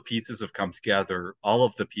 all the pieces have come together. All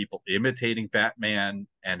of the people imitating Batman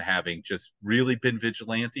and having just really been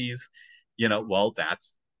vigilantes. Well,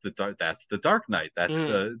 that's the Dark Knight. That's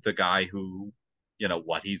Mm. the guy who,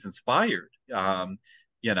 what he's inspired.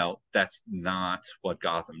 That's not what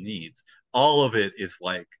Gotham needs. All of it is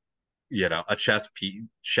like, a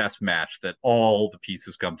chess match that all the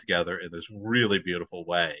pieces come together in this really beautiful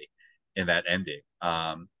way in that ending.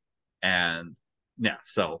 And yeah,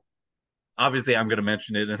 so obviously I'm going to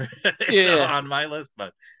mention it. It's Yeah. on my list,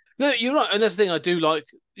 but No, you're right, and that's the thing I do like.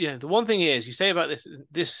 Yeah, the one thing is you say about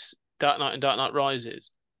this Dark Knight and Dark Knight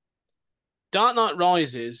Rises. Dark Knight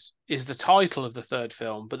Rises is the title of the third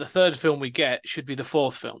film, but the third film we get should be the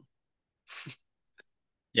fourth film.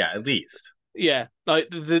 yeah, at least. Yeah, like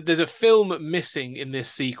there's a film missing in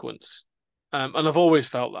this sequence, and I've always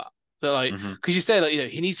felt that like Mm-hmm. because you say like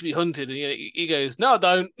he needs to be hunted, and he goes, no, I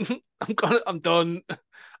don't. I'm done.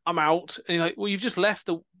 I'm out. And you're like, well, you've just left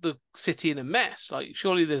the city in a mess. Like,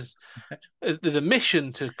 surely there's a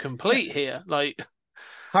mission to Yeah. complete here. Like,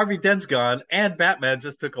 Harvey Dent's gone, and Batman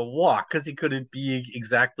just took a walk because he couldn't be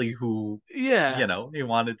exactly who yeah. he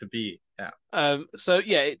wanted to be. Yeah, So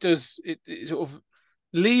yeah, it sort of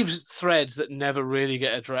leaves threads that never really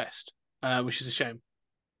get addressed, which is a shame.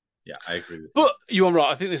 yeah, I agree with you. But you are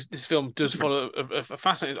right. I think this film does follow a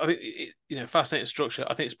fascinating. I think fascinating structure.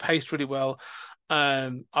 I think it's paced really well.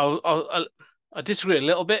 I disagree a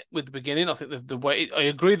little bit with the beginning. I think the way I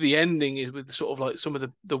agree the ending is with sort of like some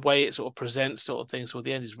of the way it sort of presents sort of things. So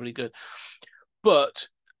the end is really good, but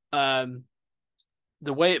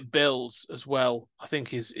the way it builds as well, I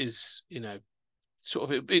think is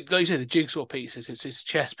sort of like you say, the jigsaw pieces. It's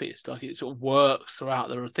chess piece. Like it sort of works throughout.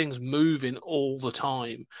 There are things moving all the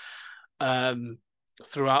time um,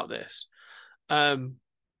 throughout this. Um,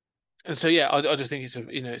 and so yeah, I just think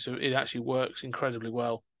it actually works incredibly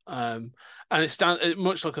well. And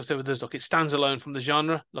much like I said with this, like it stands alone from the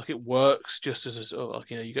genre. Like it works just as a sort of like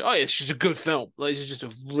you go, oh, it's just a good film. Like it's just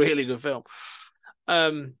a really good film.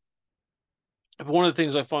 Um, but one of the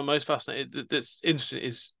things I find most fascinating that's interesting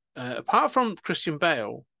is apart from Christian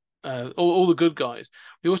Bale, all the good guys,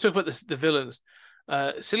 we always talk about the villains.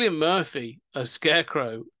 Cillian Murphy as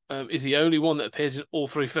Scarecrow is the only one that appears in all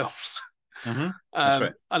three films. Mm-hmm. That's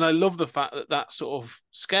right. And I love the fact that sort of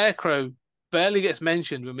Scarecrow barely gets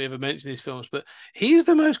mentioned when we ever mention these films, but he's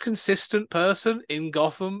the most consistent person in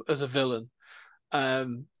Gotham as a villain.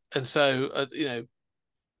 And so,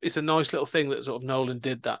 it's a nice little thing that sort of Nolan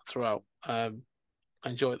did that throughout. I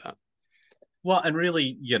enjoy that. Well, and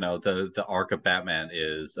really, the arc of Batman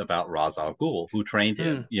is about Ra's al Ghul, who trained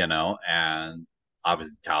him, Mm, and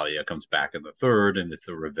obviously Talia comes back in the third, and it's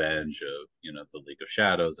the revenge of, the League of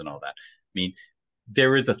Shadows and all that. I mean,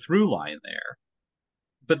 there is a through line there,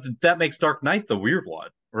 but that makes Dark Knight the weird one,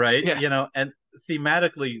 right? yeah, And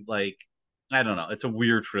thematically, like, I don't know, it's a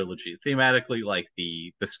weird trilogy. Thematically, like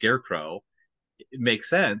the Scarecrow, it makes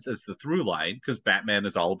sense as the through line because Batman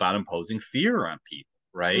is all about imposing fear on people,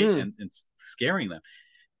 right? mm, And scaring them.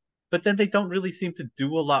 But then they don't really seem to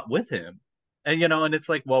do a lot with him. And it's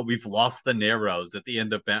like, well, we've lost the Narrows at the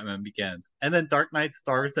end of Batman Begins. And then Dark Knight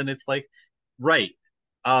starts, and it's like, right,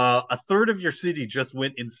 a third of your city just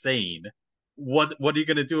went insane. What are you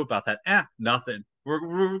gonna do about that? Nothing.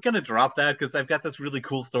 We're gonna drop that because I've got this really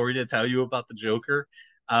cool story to tell you about the Joker.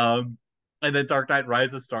 And then Dark Knight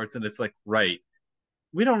Rises starts, and it's like, right,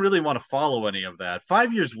 we don't really want to follow any of that.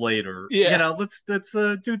 5 years later, yeah, let's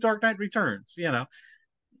do Dark Knight Returns. Yeah,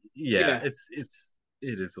 yeah. it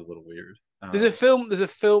is a little weird. There's a film.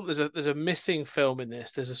 There's a missing film in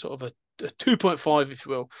this. There's a sort of a 2.5, if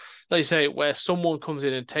you will, like you say, where someone comes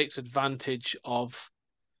in and takes advantage of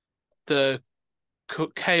the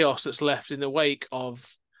chaos that's left in the wake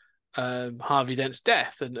of Harvey Dent's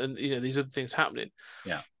death, and these other things happening.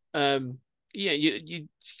 Yeah, Um, yeah, you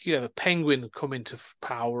have a penguin come into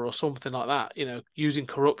power or something like that. Using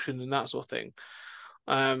corruption and that sort of thing.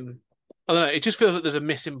 I don't know. It just feels like there's a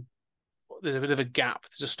bit of a gap.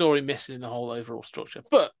 There's a story missing in the whole overall structure.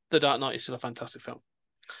 But The Dark Knight is still a fantastic film.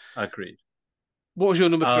 agreed. What was your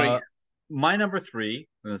number three? My number three,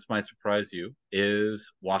 and this might surprise you,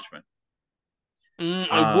 is Watchmen. I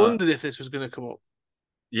Uh, wondered if this was going to come up.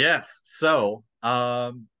 yes. So,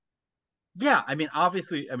 yeah, I mean,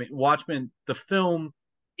 obviously, Watchmen, the film,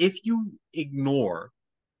 if you ignore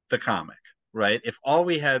the comic, right? If all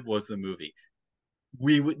we had was the movie,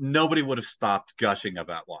 nobody would have stopped gushing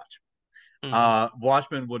about Watchmen. Mm-hmm.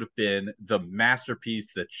 Watchmen would have been the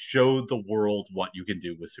masterpiece that showed the world what you can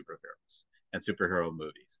do with superheroes and superhero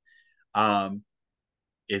movies. Um,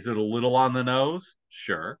 is it a little on the nose?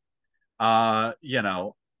 Sure. Uh, you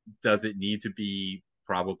know, Does it need to be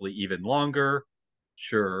probably even longer?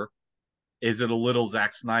 Sure. Is it a little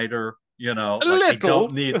Zack Snyder? A Like I little.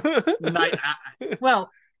 don't need night.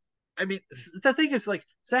 Well, I mean, the thing is, like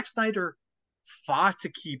Zack Snyder fought to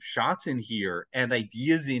keep shots in here and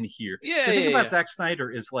ideas in here. Yeah, The thing yeah, about yeah. Zack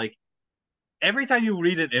Snyder is like every time you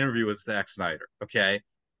read an interview with Zack Snyder, okay,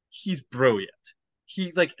 he's brilliant.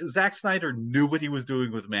 He like Zack Snyder knew what he was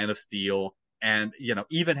doing with Man of Steel, and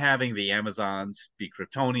even having the Amazons be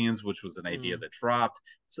Kryptonians, which was an idea Mm. that dropped.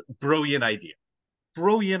 It's a brilliant idea,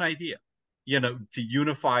 brilliant idea. To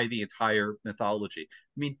unify the entire mythology.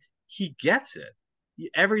 I mean, he gets it.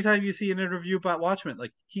 Every time you see an interview about Watchmen,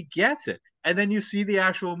 like he gets it, and then you see the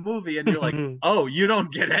actual movie, and you're like, oh, you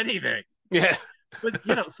don't get anything. Yeah. But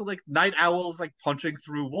so like Night Owl's like punching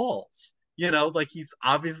through walls. Like he's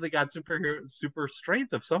obviously got super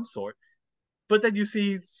strength of some sort. But then you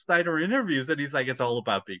see Snyder interviews and he's like, it's all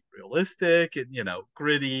about being realistic and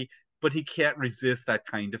gritty, but he can't resist that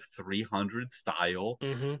kind of 300 style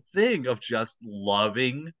Hmm. thing of just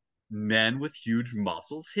loving men with huge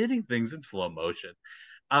muscles hitting things in slow motion.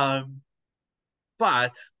 Um,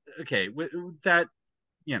 but okay, that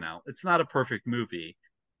it's not a perfect movie,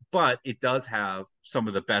 but it does have some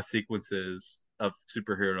of the best sequences of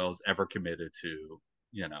superheroes ever committed to,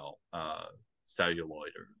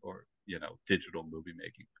 celluloid or digital movie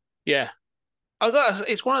making. Yeah.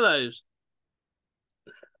 It's one of those.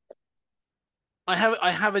 I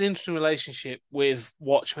have an interesting relationship with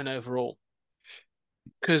Watchmen overall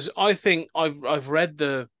because I think I've read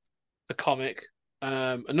the comic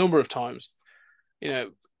a number of times, you know,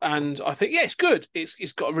 and I think yeah, it's good.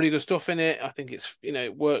 It's got really good stuff in it. I think it's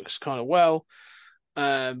it works kind of well.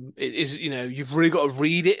 It is you've really got to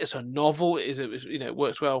read it. It's a novel. It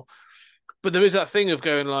works well. But there is that thing of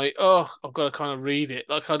going like, oh, I've got to kind of read it.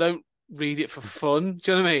 Like I don't read it for fun.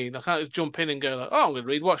 Do you know what I mean? I can't just jump in and go like, oh, I'm going to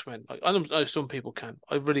read Watchmen. Like I know some people can.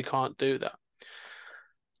 I really can't do that.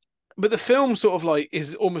 But the film sort of like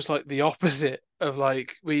is almost like the opposite of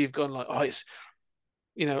like where you've gone like, oh, it's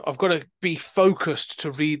I've got to be focused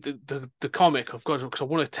to read the comic. I've got to because I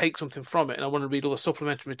want to take something from it and I want to read all the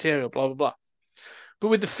supplementary material, blah blah blah. But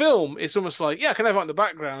with the film, it's almost like, yeah, I can have it in the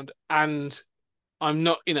background and I'm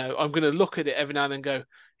not, I'm going to look at it every now and then and go,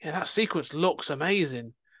 yeah, that sequence looks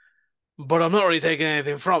amazing, but I'm not really taking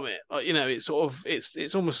anything from it. Like, it's sort of,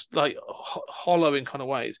 it's almost like hollow in kind of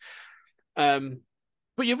ways. Um,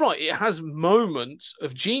 but you're right, it has moments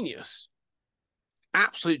of genius,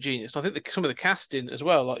 absolute genius. And I think some of the casting as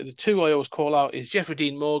well, like the two I always call out is Jeffrey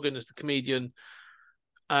Dean Morgan as the comedian,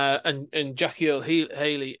 and Jackie Earle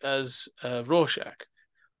Haley as Rorschach.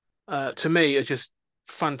 To me, are just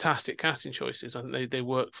fantastic casting choices. I think they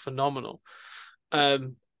work phenomenal.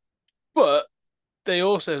 Um, but they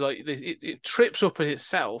also it trips up in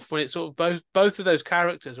itself when it's sort of both of those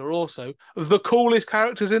characters are also the coolest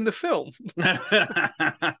characters in the film.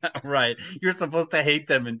 Right. You're supposed to hate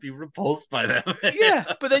them and be repulsed by them. Yeah,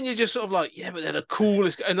 but then you're just sort of like, yeah, but they're the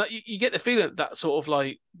coolest, and like you get the feeling that sort of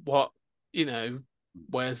like what you know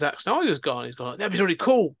where Zack Snyder's gone. He's gone like, that'd be really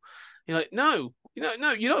cool. You're like, no,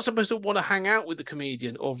 no, you're not supposed to want to hang out with the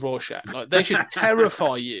comedian or Rorschach. Like they should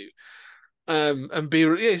terrify you, and be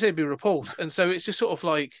repulsed. And so it's just sort of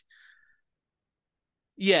like,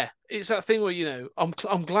 yeah, it's that thing where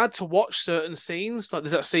I'm glad to watch certain scenes. Like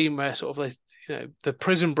there's that scene where sort of like the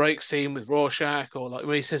prison break scene with Rorschach, or like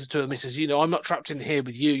when he says to him, he says, I'm not trapped in here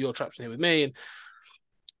with you, you're trapped in here with me,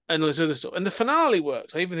 and all this other stuff. And the finale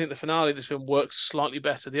works. I even think the finale of this film works slightly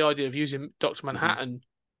better. The idea of using Doctor Manhattan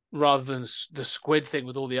rather than the squid thing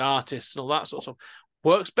with all the artists and all that sort of stuff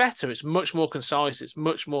works better. It's much more concise. It's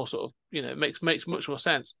much more sort of makes much more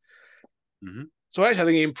sense. Mm-hmm. So actually, I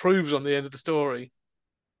think he improves on the end of the story.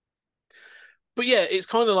 But yeah, it's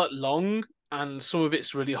kind of like long, and some of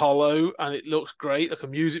it's really hollow, and it looks great, like a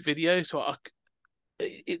music video. So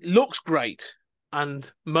it looks great,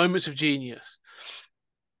 and moments of genius.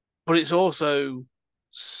 But it's also,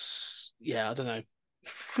 yeah, I don't know.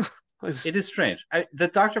 It is strange. The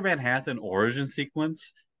Dr. Manhattan origin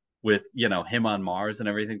sequence with him on Mars and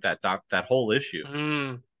everything, that whole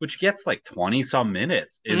issue, which gets like 20 some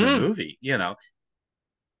minutes in the movie,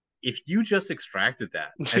 if you just extracted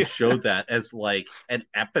that and showed that as like an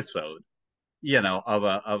episode, of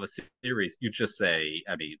a series, you just say,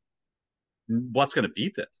 I mean, what's going to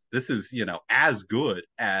beat this? This is, as good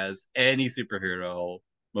as any superhero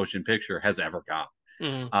motion picture has ever got.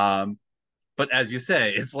 But as you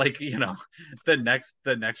say, it's like, the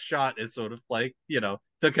next shot is sort of like,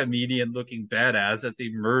 the comedian looking badass as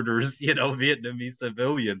he murders, Vietnamese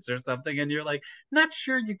civilians or something, and you're like, not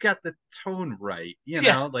sure you got the tone right,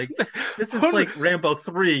 Yeah. like this is like Rambo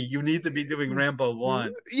 3. You need to be doing Rambo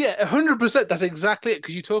 1. Yeah, 100%. That's exactly it.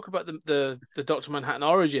 Because you talk about the Dr. Manhattan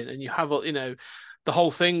origin, and you have the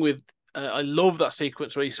whole thing with. I love that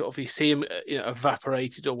sequence where you see him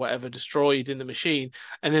evaporated or whatever, destroyed in the machine,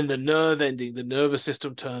 and then the nervous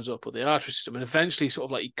system turns up, or the artery system, and eventually sort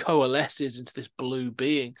of like he coalesces into this blue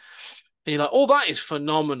being, and you're like, oh, that is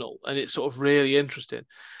phenomenal, and it's sort of really interesting.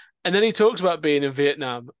 And then he talks about being in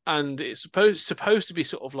Vietnam, and it's supposed to be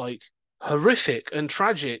sort of like horrific and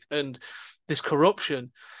tragic and this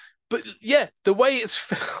corruption. But yeah, the way it's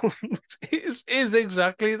filmed is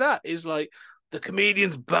exactly that. Is like the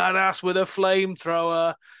comedian's badass with a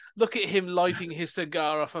flamethrower. Look at him lighting his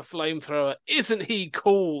cigar off a flamethrower. Isn't he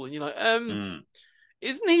cool? And you're like,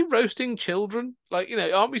 isn't he roasting children? Like,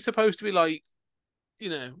 aren't we supposed to be like,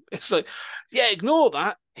 it's like, yeah, ignore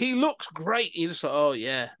that. He looks great. You're just like, oh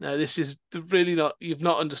yeah, no, this is really not. You've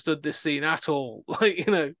not understood this scene at all. Like,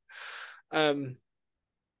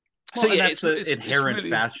 so yeah, that's the inherent really...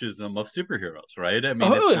 fascism of superheroes, right? I mean,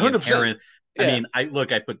 it's 100%. Inherent. Yeah. I mean, I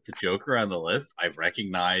put the Joker on the list. I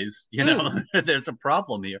recognize, there's a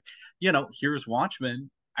problem here. Here's Watchmen.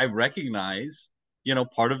 I recognize,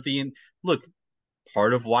 part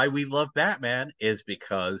of why we love Batman is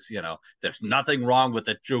because, there's nothing wrong with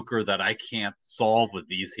the Joker that I can't solve with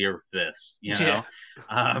these here fists,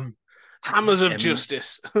 hammers of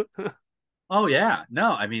justice. Oh yeah,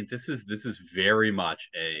 no, I mean this is very much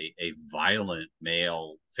a violent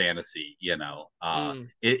male fantasy.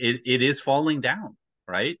 It is falling down,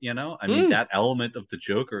 right? I mean that element of the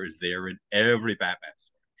Joker is there in every Batman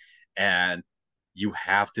story, and you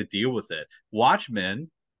have to deal with it.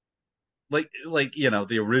 Watchmen, like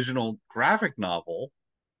the original graphic novel,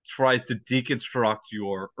 tries to deconstruct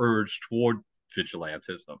your urge toward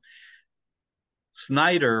vigilantism.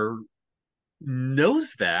 Snyder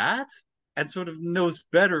knows that. And sort of knows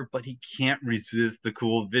better, but he can't resist the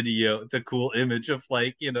cool image of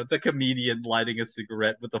the comedian lighting a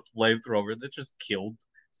cigarette with a flamethrower that just killed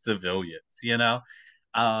civilians,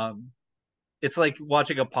 it's like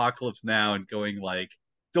watching Apocalypse Now and going like,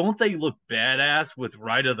 don't they look badass with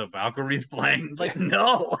Ride of the Valkyries playing? Like,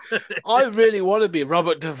 no. I really want to be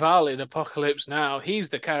Robert Duvall in Apocalypse Now. He's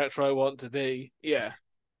the character I want to be. Yeah.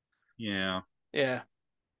 Yeah. Yeah.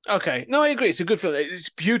 Okay, no, I agree. It's a good film. It's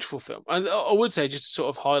a beautiful film. And I would say, just to sort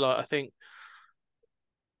of highlight, I think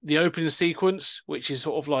the opening sequence, which is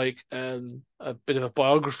sort of like a bit of a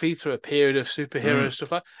biography through a period of superhero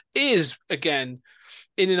stuff, like, is again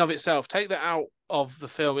in and of itself. Take that out of the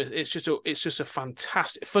film, it's just a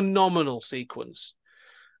fantastic, phenomenal sequence.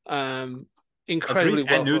 Incredibly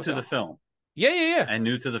well and new to the film. Yeah. And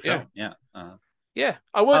new to the film. Yeah. Yeah.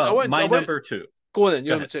 I won't. My number 2. Go on then,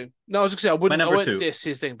 you're number 2. No, I was going to say, I wouldn't diss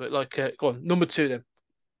his thing, but go on. Number 2 then.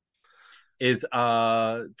 Is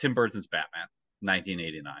Tim Burton's Batman,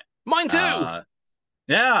 1989. Mine too!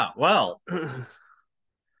 Yeah, well.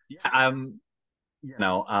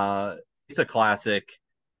 It's a classic.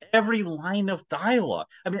 Every line of dialogue.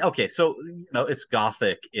 I mean, okay, so, it's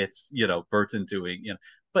gothic. It's, Burton doing,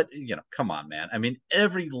 but, come on, man. I mean,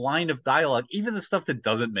 every line of dialogue, even the stuff that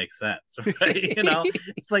doesn't make sense, right?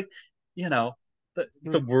 It's like,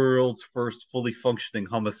 the world's first fully functioning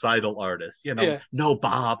homicidal artist, No,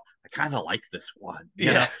 Bob, I kind of like this one.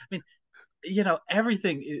 I mean,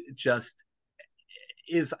 everything just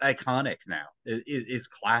is iconic now. It is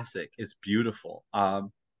classic. It's beautiful.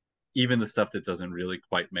 Even the stuff that doesn't really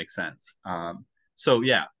quite make sense. So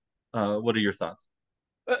yeah, what are your thoughts?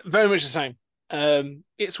 Very much the same.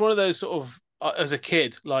 It's one of those sort of, as a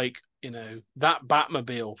kid, like, that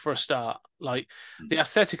Batmobile for a start, like the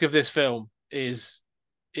aesthetic of this film is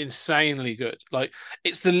insanely good. Like,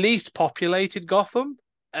 it's the least populated Gotham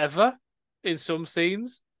ever in some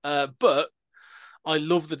scenes, but I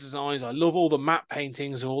love the designs. I love all the matte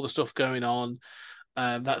paintings and all the stuff going on.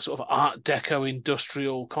 That sort of Art Deco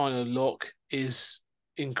industrial kind of look is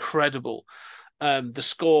incredible. The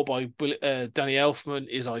score by Danny Elfman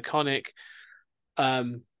is iconic. I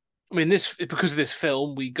mean, because of this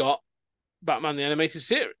film, we got Batman the Animated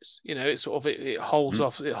Series. It holds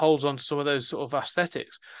off. It holds on to some of those sort of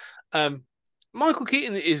aesthetics. Michael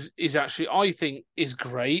Keaton is actually, I think, is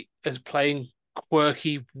great as playing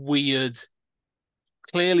quirky, weird,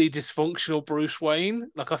 clearly dysfunctional Bruce Wayne.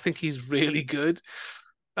 Like, I think he's really good.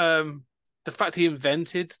 The fact he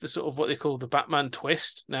invented the sort of what they call the Batman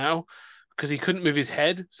twist now, because he couldn't move his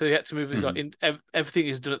head, so he had to move his everything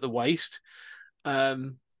is done at the waist.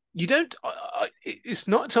 you don't. It's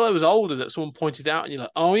not until I was older that someone pointed out, and you're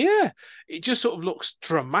like, oh yeah, it just sort of looks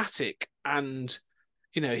dramatic, and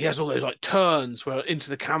he has all those like turns where into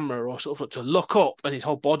the camera or sort of to look up, and his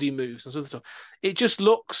whole body moves and sort of stuff. It just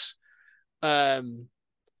looks, intentional.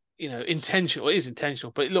 It is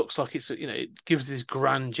intentional, but it looks like it gives these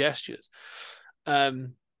grand gestures.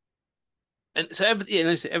 And so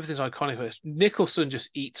everything's iconic. Nicholson just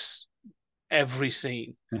eats every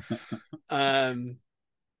scene. Um,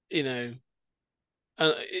 you know,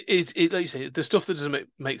 and it like you say, the stuff that doesn't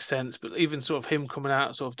make sense, but even sort of him coming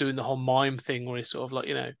out, sort of doing the whole mime thing where he sort of like,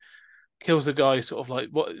 kills the guy sort of like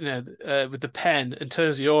with the pen and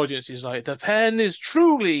turns the audience. He's like, the pen is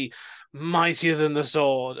truly mightier than the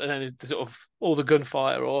sword, and then sort of all the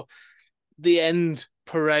gunfire or the end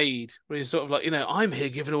parade where he's sort of like, I'm here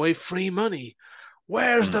giving away free money.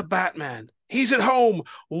 Where's the Batman? He's at home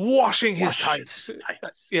washing his tights.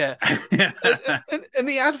 Yeah. and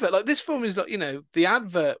the advert, like this film is like, the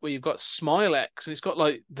advert where you've got Smilex and it's got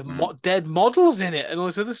like the dead models in it and all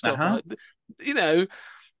this other stuff. Like,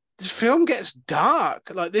 this film gets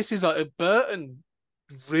dark. Like this is like a Burton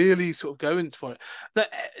really sort of going for it.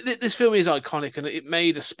 This film is iconic and it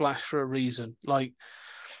made a splash for a reason. Like,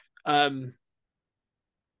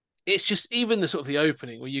 it's just even the sort of the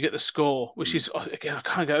opening where you get the score, which is again I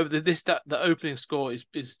can't go over the opening score is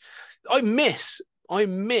I miss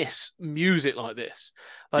music like this,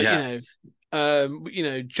 like yes.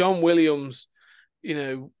 John Williams,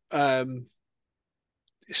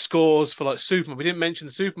 scores for like Superman. We didn't mention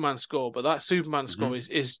the Superman score, but that Superman score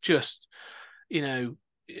is just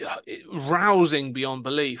rousing beyond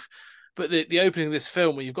belief. But the opening of this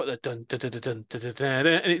film where you've got the dun dun dun dun dun dun, dun,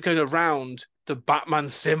 and it's going around the Batman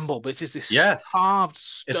symbol, but it's just this carved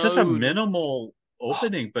stone. It's such a minimal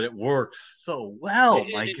opening, but it works so well.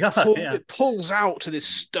 My God, it pulls out to this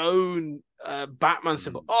stone Batman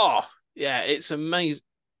symbol. Oh yeah, it's amazing.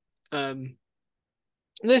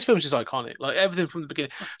 This film's just iconic. Like everything from the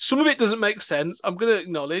beginning. Some of it doesn't make sense. I'm going to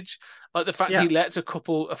acknowledge, like the fact he lets a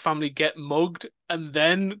family get mugged and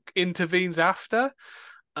then intervenes after.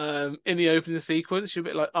 In the opening sequence, you're a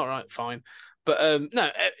bit like, all right, fine, but no,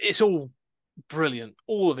 it's all brilliant.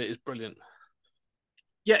 All of it is brilliant.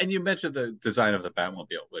 Yeah, and you mentioned the design of the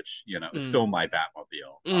Batmobile, which is still my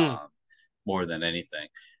Batmobile, more than anything,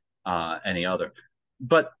 any other.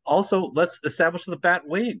 But also, let's establish the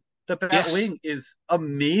Batwing. The Batwing is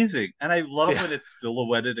amazing, and I love when it's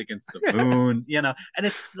silhouetted against the moon. And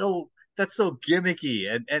that's so gimmicky,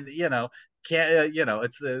 and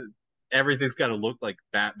it's the everything's got to look like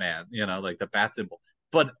Batman, like the bat symbol.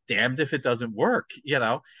 But damned if it doesn't work,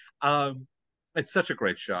 It's such a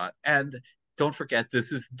great shot. And don't forget,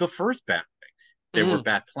 this is the first Batwing. There were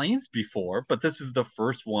bat planes before, but this is the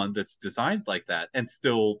first one that's designed like that, and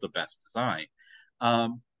still the best design.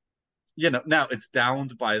 Now it's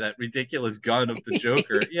downed by that ridiculous gun of the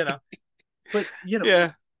Joker, but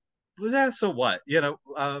so what,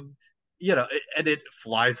 and it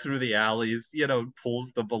flies through the alleys,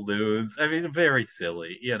 pulls the balloons. I mean, very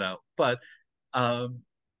silly, but,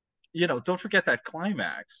 don't forget that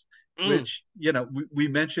climax, which, we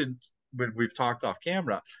mentioned when we've talked off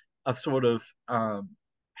camera of sort of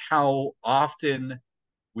how often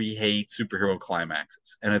we hate superhero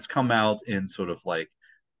climaxes. And it's come out in sort of like,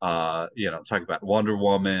 talking about Wonder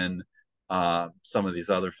Woman, some of these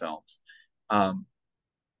other films, how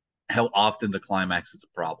often the climax is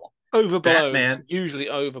a problem. Overblown, Batman, usually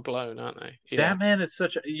overblown, aren't they? Yeah. Batman is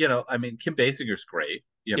such Kim Basinger's great,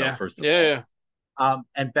 first of all.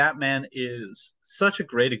 And Batman is such a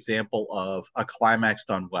great example of a climax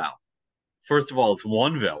done well. First of all, it's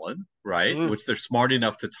one villain, right? Which they're smart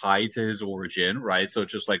enough to tie to his origin, right? So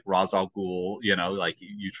it's just like Ra's al Ghul, like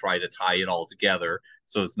you try to tie it all together.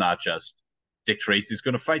 So it's not just Dick Tracy's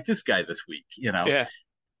going to fight this guy this week, Yeah.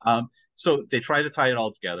 So they try to tie it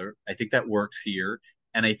all together. I think that works here.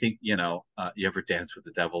 And I think, you ever dance with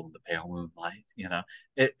the devil in the pale moonlight,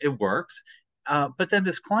 it works. But then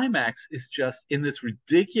this climax is just in this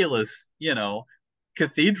ridiculous,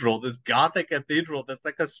 cathedral, this Gothic cathedral that's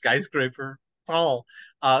like a skyscraper tall,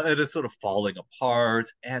 and it's sort of falling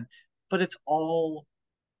apart. But it's all,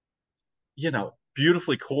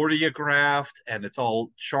 beautifully choreographed, and it's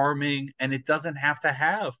all charming, and it doesn't have to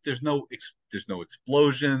have. There's no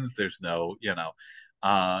explosions. There's no,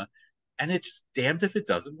 and it's just damned if it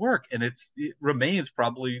doesn't work. And it remains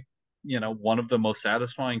probably, one of the most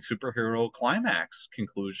satisfying superhero climax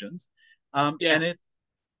conclusions. And it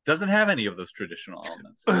doesn't have any of those traditional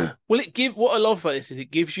elements. Well, what I love about this is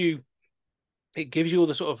it gives you all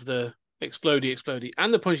the sort of the explodey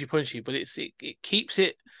and the punchy, but it keeps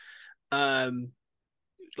it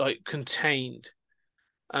like contained.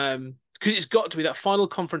 Because it's got to be that final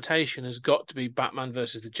confrontation has got to be Batman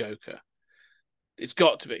versus the Joker. It's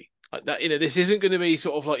got to be like that. This isn't going to be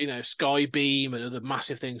sort of like Skybeam and other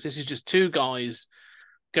massive things. This is just two guys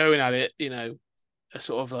going at it. A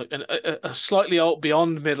sort of like a slightly old,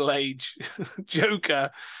 beyond middle age Joker,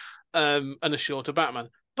 and a shorter Batman.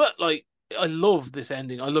 But like, I love this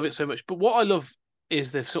ending. I love it so much. But what I love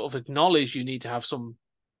is they've sort of acknowledged you need to have some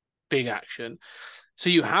big action. So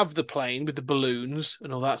you have the plane with the balloons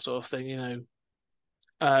and all that sort of thing,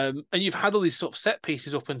 and you've had all these sort of set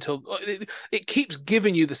pieces up until it keeps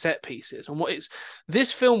giving you the set pieces. And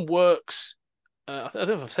this film works. I don't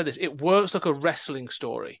know if I've said this. It works like a wrestling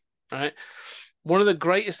story, right? One of the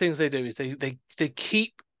greatest things they do is they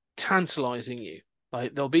keep tantalizing you.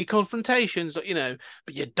 Like there'll be confrontations, but you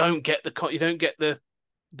don't get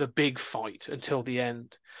the big fight until the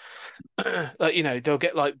end. Like they'll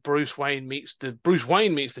get like Bruce Wayne meets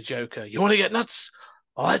the Joker. You want to get nuts?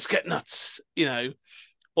 Oh, let's get nuts.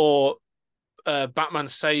 Or Batman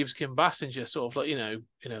saves Kim Basinger. Sort of like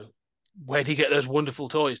where do you get those wonderful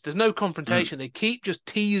toys? There's no confrontation. They keep just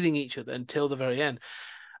teasing each other until the very end.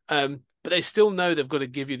 But they still know they've got to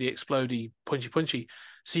give you the explodey, punchy.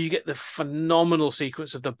 So you get the phenomenal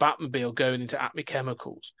sequence of the Batmobile going into Acme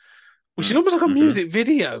Chemicals, which is almost like a music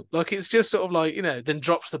video. Like it's just sort of like, then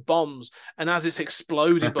drops the bombs. And as it's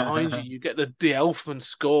exploding behind you, you get the Elfman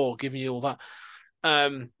score giving you all that.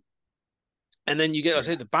 And then you get, I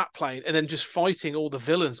say, the Batplane, and then just fighting all the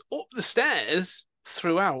villains up the stairs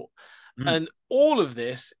throughout. And all of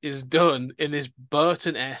this is done in this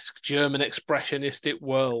Burton-esque German expressionistic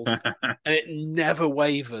world, and it never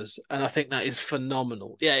wavers. And I think that is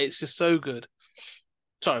phenomenal. Yeah, it's just so good.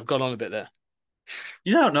 Sorry, I've gone on a bit there.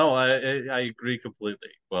 No, I agree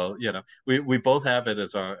completely. Well, we both have it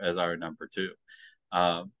as our number two.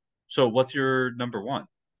 So what's your number one?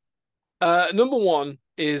 Number one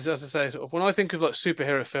is, as I say, sort of when I think of like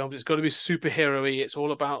superhero films, it's got to be superhero-y. It's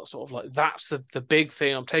all about sort of like that's the big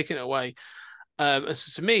thing. I'm taking it away. And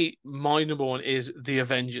so to me, my number one is The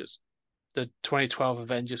Avengers, the 2012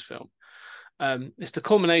 Avengers film. It's the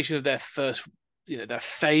culmination of their first, their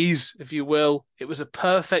phase, if you will. It was a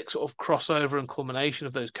perfect sort of crossover and culmination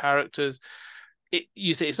of those characters.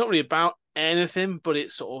 You say it's not really about anything, but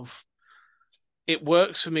it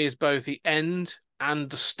works for me as both the end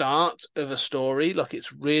and the start of a story. Like it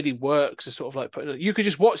really works as sort of like you could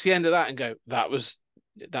just watch the end of that and go, that's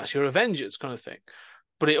your Avengers kind of thing.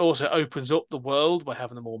 But it also opens up the world by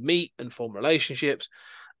having them all meet and form relationships.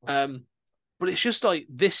 But it's just like,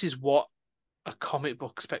 this is what a comic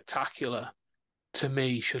book spectacular to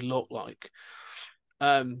me should look like.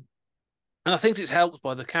 And I think it's helped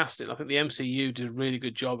by the casting. I think the MCU did a really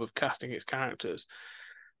good job of casting its characters.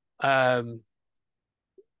 I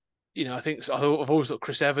think I've always thought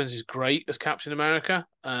Chris Evans is great as Captain America.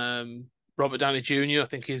 Robert Downey Jr. I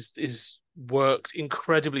think is worked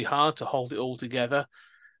incredibly hard to hold it all together.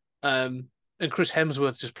 And Chris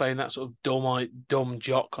Hemsworth just playing that sort of dumb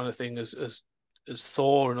jock kind of thing as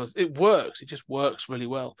Thor, and it works. It just works really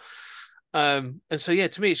well. And so yeah,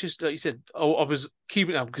 to me, it's just like you said. I was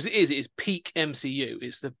keeping it up because it is peak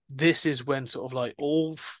MCU. This is when sort of like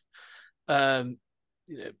all,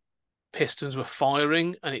 pistons were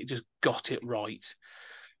firing, and it just got it right.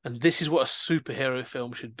 And this is what a superhero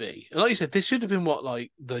film should be. And like you said, this should have been what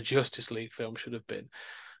like the Justice League film should have been,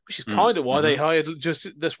 which is kind of why they hired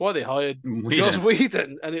that's why they hired Joss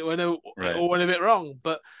Whedon, and it went all went a bit wrong.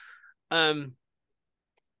 But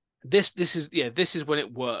this is when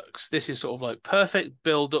it works. This is sort of like perfect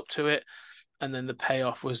build up to it, and then the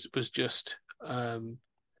payoff was just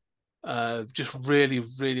really,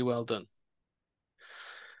 really well done.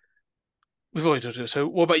 We've already talked about it. So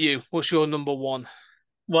what about you? What's your number one?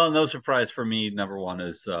 Well, no surprise for me. Number one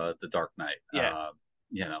is The Dark Knight. Yeah.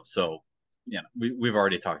 So we've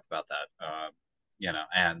already talked about that.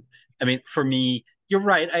 And I mean, for me, you're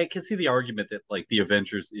right. I can see the argument that like The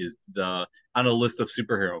Avengers is on a list of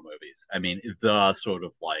superhero movies. I mean, the sort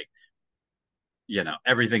of like,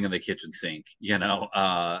 everything in the kitchen sink,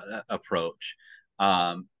 approach.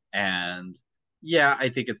 And yeah, I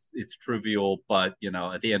think it's trivial, but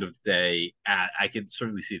at the end of the day, I can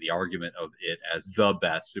certainly see the argument of it as the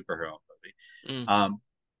best superhero movie.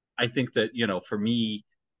 I think that for me,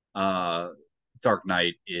 Dark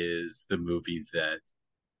Knight is the movie that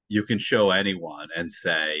you can show anyone and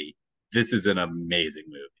say this is an amazing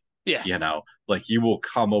movie. Yeah, like you will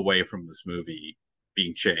come away from this movie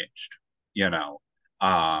being changed.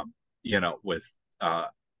 With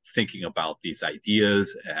thinking about these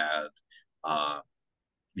ideas and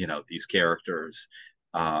these characters.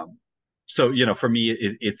 So for me,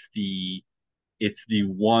 it's the it's the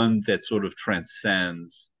one that sort of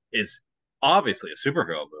transcends. It's obviously a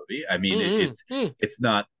superhero movie. I mean, it's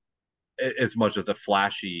not as much of the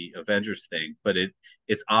flashy Avengers thing, but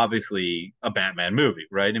it's obviously a Batman movie,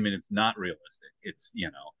 right? I mean, it's not realistic. It's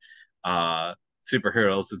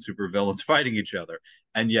superheroes and supervillains fighting each other,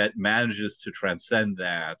 and yet manages to transcend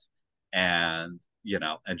that, and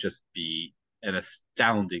and just be an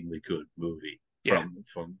astoundingly good movie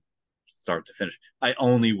from start to finish. I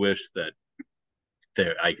only wish that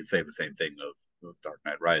I could say the same thing of Dark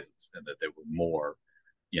Knight Rises, and that there were more,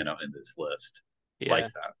 in this list like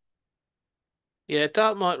that. Yeah,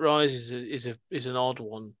 Dark Knight Rises is an odd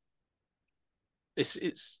one. It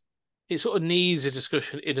sort of needs a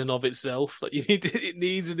discussion in and of itself. Like it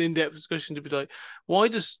needs an in-depth discussion to be like, why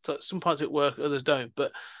does some parts of it work, others don't?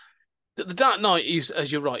 But the Dark Knight is,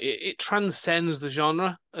 as you're right, it transcends the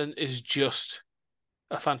genre and is just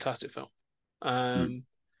a fantastic film. And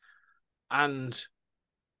I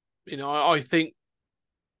think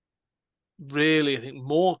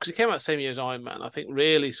more because it came out the same year as Iron Man. I think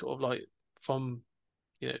really sort of like from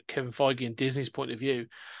Kevin Feige and Disney's point of view,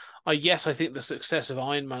 I think the success of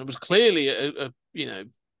Iron Man was clearly a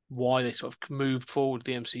why they sort of moved forward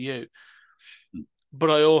the MCU. But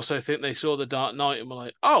I also think they saw the Dark Knight and were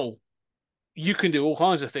like, oh, you can do all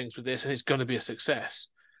kinds of things with this and it's going to be a success.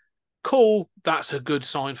 Cool, that's a good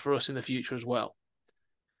sign for us in the future as well.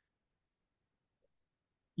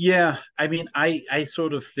 Yeah, I mean, I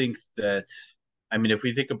sort of think that, I mean, if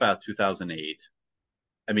we think about 2008,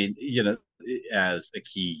 I mean, as a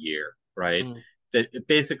key year, right? That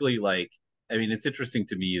basically, like, I mean, it's interesting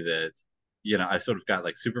to me that, I sort of got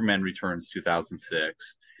like Superman Returns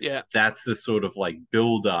 2006. Yeah. That's the sort of like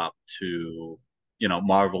build up to,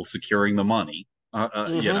 Marvel securing the money,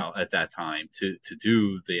 at that time to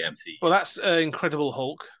do the MCU. Well, that's Incredible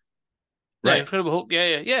Hulk. Right. Yeah, Incredible Hulk.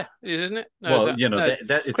 Yeah, isn't it? No, well,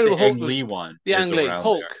 that is the Ang Lee one. The Ang Lee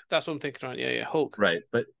Hulk. There. That's what I'm thinking. Right? Yeah, Hulk. Right,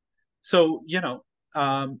 but so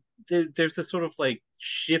there's this sort of like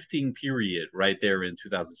shifting period right there in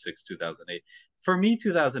 2006, 2008. For me,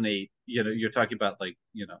 2008, you're talking about like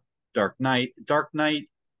Dark Knight. Dark Knight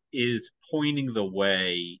is pointing the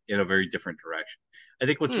way in a very different direction. I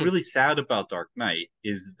think what's really sad about Dark Knight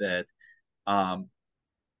is that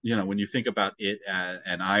when you think about it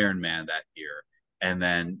and Iron Man that year, and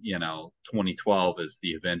then 2012 is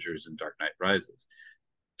the Avengers and Dark Knight Rises.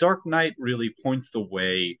 Dark Knight really points the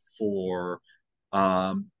way for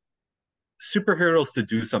superheroes to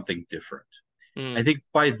do something different. I think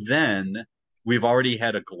by then we've already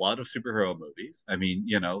had a glut of superhero movies. I mean,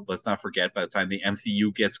 let's not forget, by the time the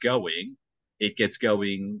MCU gets going, it gets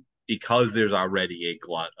going because there's already a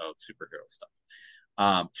glut of superhero stuff.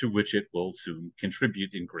 To which it will soon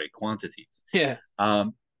contribute in great quantities. Yeah.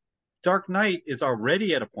 Dark Knight is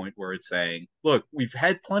already at a point where it's saying, look, we've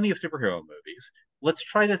had plenty of superhero movies. Let's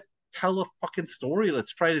try to tell a fucking story.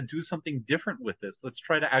 Let's try to do something different with this. Let's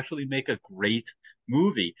try to actually make a great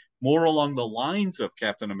movie, more along the lines of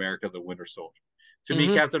Captain America, the Winter Soldier. To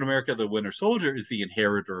me, Captain America, the Winter Soldier is the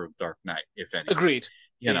inheritor of Dark Knight, if anything. Agreed.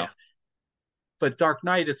 But Dark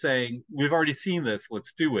Knight is saying, we've already seen this.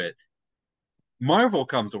 Let's do it. Marvel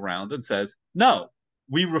comes around and says, no,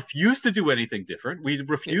 we refuse to do anything different. We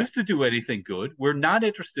refuse to do anything good. We're not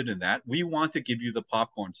interested in that. We want to give you the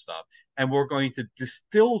popcorn stuff. And we're going to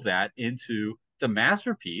distill that into the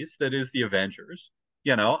masterpiece that is the Avengers.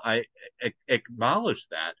 I acknowledge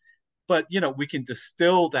that. But, we can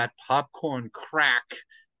distill that popcorn crack,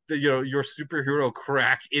 your superhero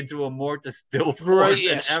crack, into a more distilled form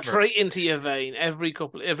than ever. Straight into your vein every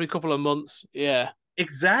couple of months. Yeah.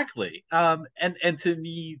 Exactly. And to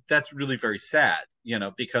me, that's really very sad,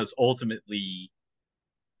 because ultimately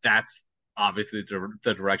that's obviously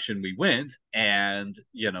the direction we went. And,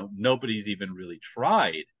 nobody's even really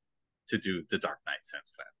tried to do the Dark Knight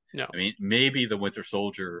since then. No. I mean, maybe the Winter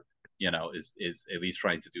Soldier, is at least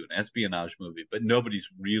trying to do an espionage movie, but nobody's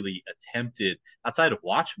really attempted, outside of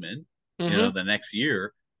Watchmen, the next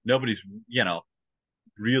year, nobody's,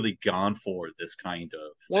 really gone for this kind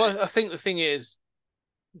of thing. Well, I think the thing is,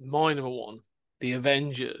 my number one, the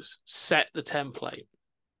Avengers set the template,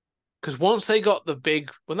 because once they got the big,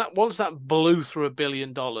 once that blew through $1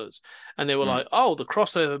 billion, and they were like, oh, the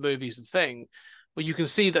crossover movie's the thing. Well, you can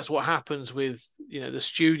see that's what happens with the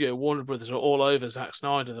studio. Warner Brothers are all over Zack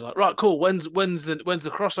Snyder. They're like, right, cool. When's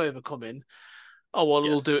the crossover coming? Oh well,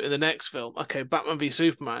 we'll do it in the next film. Okay, Batman v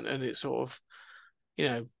Superman, and it's sort of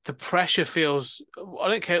the pressure feels. I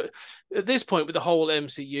don't care at this point with the whole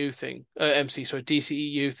MCU thing,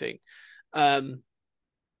 DCEU thing.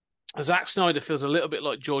 Zack Snyder feels a little bit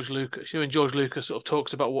like George Lucas. When George Lucas sort of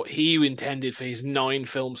talks about what he intended for his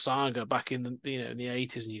 9-film saga back in the in the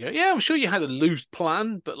 80s, and you go, yeah, I'm sure you had a loose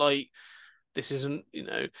plan, but like this isn't,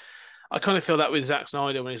 I kind of feel that with Zack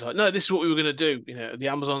Snyder when he's like, no, this is what we were going to do. The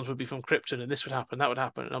Amazons would be from Krypton, and this would happen, that would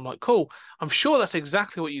happen. And I'm like, cool. I'm sure that's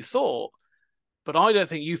exactly what you thought, but I don't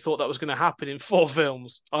think you thought that was going to happen in 4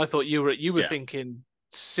 films. I thought you were thinking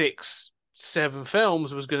 6, 7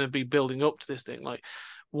 films was going to be building up to this thing. Like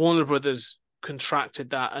Warner Brothers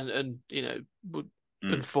contracted that, and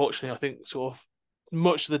unfortunately, I think sort of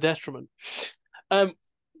much to the detriment.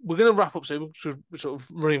 We're going to wrap up soon. We're sort of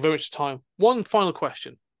running very much time. One final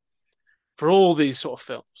question for all these sort of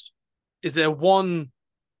films: is there one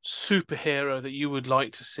superhero that you would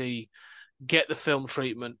like to see get the film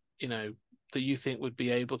treatment? That you think would be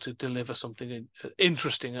able to deliver something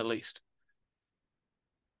interesting, at least.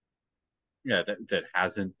 Yeah, that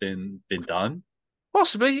hasn't been done.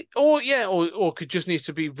 Possibly, or could just needs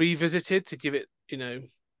to be revisited to give it,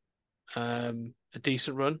 a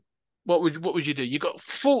decent run. What would you do? You got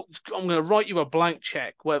full. I'm going to write you a blank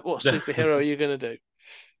check. What superhero are you going to do?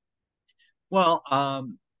 Well,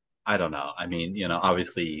 I don't know. I mean,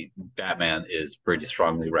 obviously Batman is pretty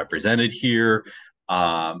strongly represented here.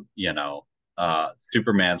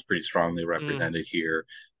 Superman's pretty strongly represented here.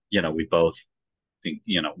 We both think,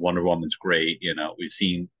 Wonder Woman's great. We've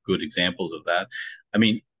seen good examples of that. I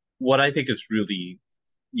mean, what I think is really,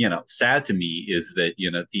 sad to me is that,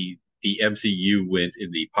 the MCU went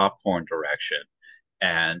in the popcorn direction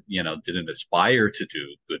and, didn't aspire to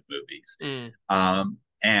do good movies.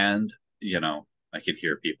 And, I could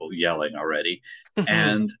hear people yelling already.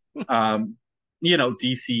 And,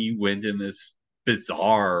 DC went in this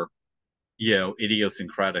bizarre,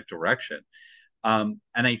 idiosyncratic direction. And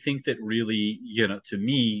I think that really, to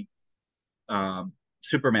me,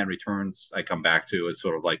 Superman Returns, I come back to as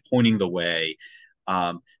sort of like pointing the way,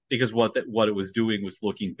 because what it was doing was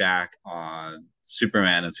looking back on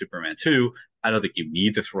Superman and Superman 2. I don't think you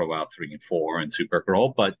need to throw out 3 and 4 and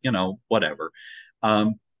Supergirl, but whatever.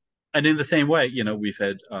 And in the same way, we've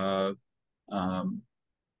had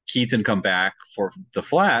Keaton come back for The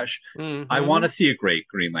Flash. I want to see a great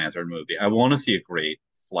Green Lantern movie. I want to see a great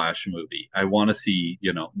Flash movie. I want to see,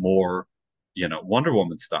 more, Wonder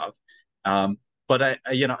Woman stuff. But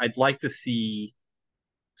I'd like to see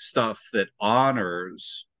stuff that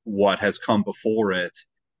honors what has come before it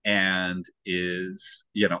and is,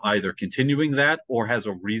 either continuing that or has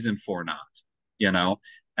a reason for not.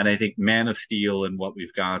 And I think Man of Steel and what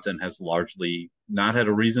we've gotten has largely not had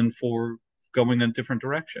a reason for going in a different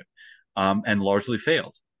direction, and largely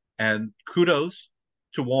failed. And kudos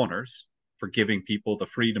to Warner's for giving people the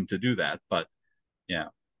freedom to do that. But yeah,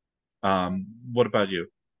 what about you?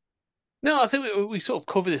 No, I think we sort of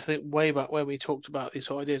covered this thing way back when we talked about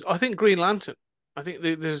these ideas. I think Green Lantern. I think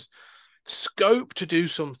there's scope to do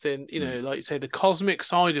something. Like you say, the cosmic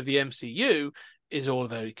side of the MCU is all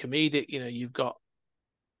very comedic. You've got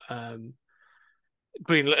the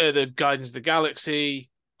Guardians of the Galaxy,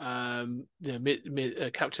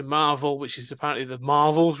 Captain Marvel, which is apparently the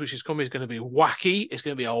Marvels, which is coming, is going to be wacky. It's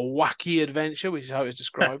going to be a wacky adventure, which is how it's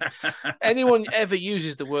described. Anyone ever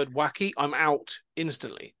uses the word wacky, I'm out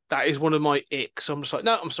instantly. That is one of my icks. I'm just like,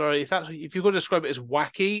 no, I'm sorry. If you're going to describe it as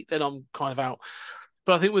wacky, then I'm kind of out.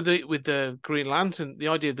 But I think with the Green Lantern, the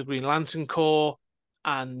idea of the Green Lantern Corps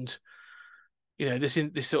and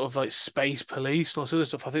this sort of like space police and all this other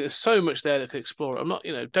stuff, I think there's so much there that could explore it. I'm not,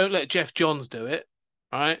 don't let Jeff Johns do it.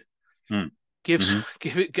 All right. Give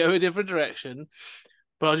it, go a different direction.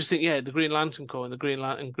 But I just think, the Green Lantern Corps and the Green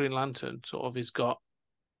Lantern sort of has got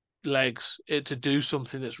legs to do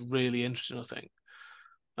something that's really interesting, I think.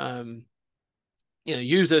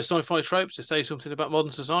 Use those sci-fi tropes to say something about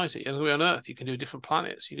modern society. As we on Earth, you can do different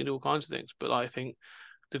planets, you can do all kinds of things. But I think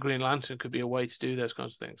the Green Lantern could be a way to do those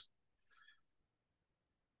kinds of things.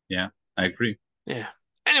 Yeah, I agree. Yeah.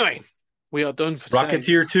 Anyway, we are done for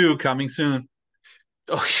Rocketeer 2 coming soon.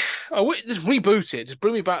 Oh, just reboot it. Just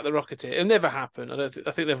bring me back the Rocketeer. It'll never happen. I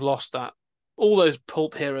think they've lost that. All those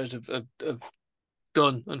pulp heroes have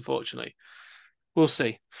done, unfortunately. We'll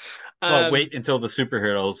see. Well, wait until the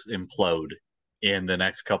superheroes implode in the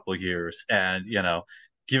next couple of years, and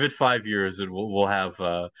give it 5 years, and we'll have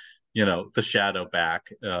the Shadow back,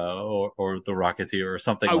 or the Rocketeer or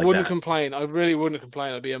something like that. I wouldn't complain. I really wouldn't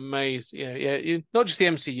complain. I'd be amazed. Yeah. Not just the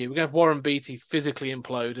MCU. We're going to have Warren Beatty physically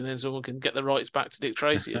implode, and then someone can get the rights back to Dick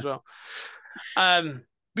Tracy as well.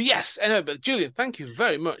 But yes, anyway, but Julian, thank you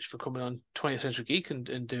very much for coming on 20th Century Geek and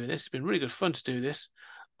doing this. It's been really good fun to do this.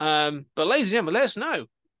 But ladies and gentlemen, let us know.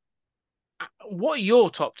 What are your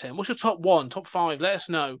top 10? What's your top 1, top 5? Let us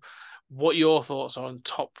know. what your thoughts are on the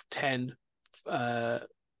top 10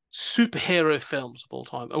 superhero films of all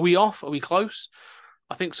time. Are we off? Are we close?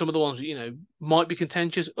 I think some of the ones, might be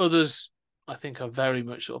contentious. Others, I think, are very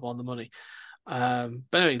much sort of on the money. But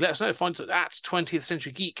anyway, let us know. Find us at 20th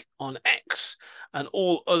Century Geek on X and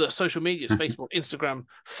all other social medias, Facebook, Instagram,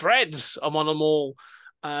 Threads. I'm on them all.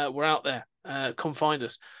 We're out there. Come find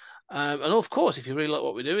us. And of course, if you really like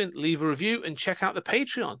what we're doing, leave a review and check out the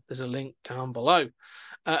Patreon. There's a link down below.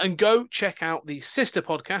 And go check out the sister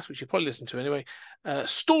podcast, which you probably listen to anyway.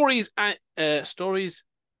 Stories.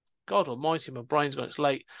 God almighty, my brain's gone, it's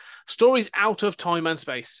late. Stories Out of Time and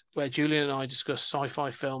Space, where Julian and I discuss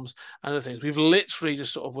sci-fi films and other things. We've literally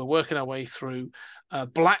just we're working our way through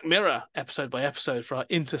Black Mirror episode by episode for our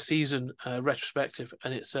inter-season retrospective,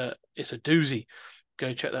 and it's a doozy.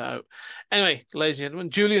 Go check that out. Anyway, ladies and gentlemen,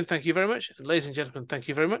 Julian, thank you very much. And ladies and gentlemen, thank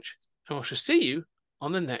you very much. And we shall see you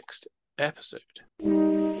on the next episode.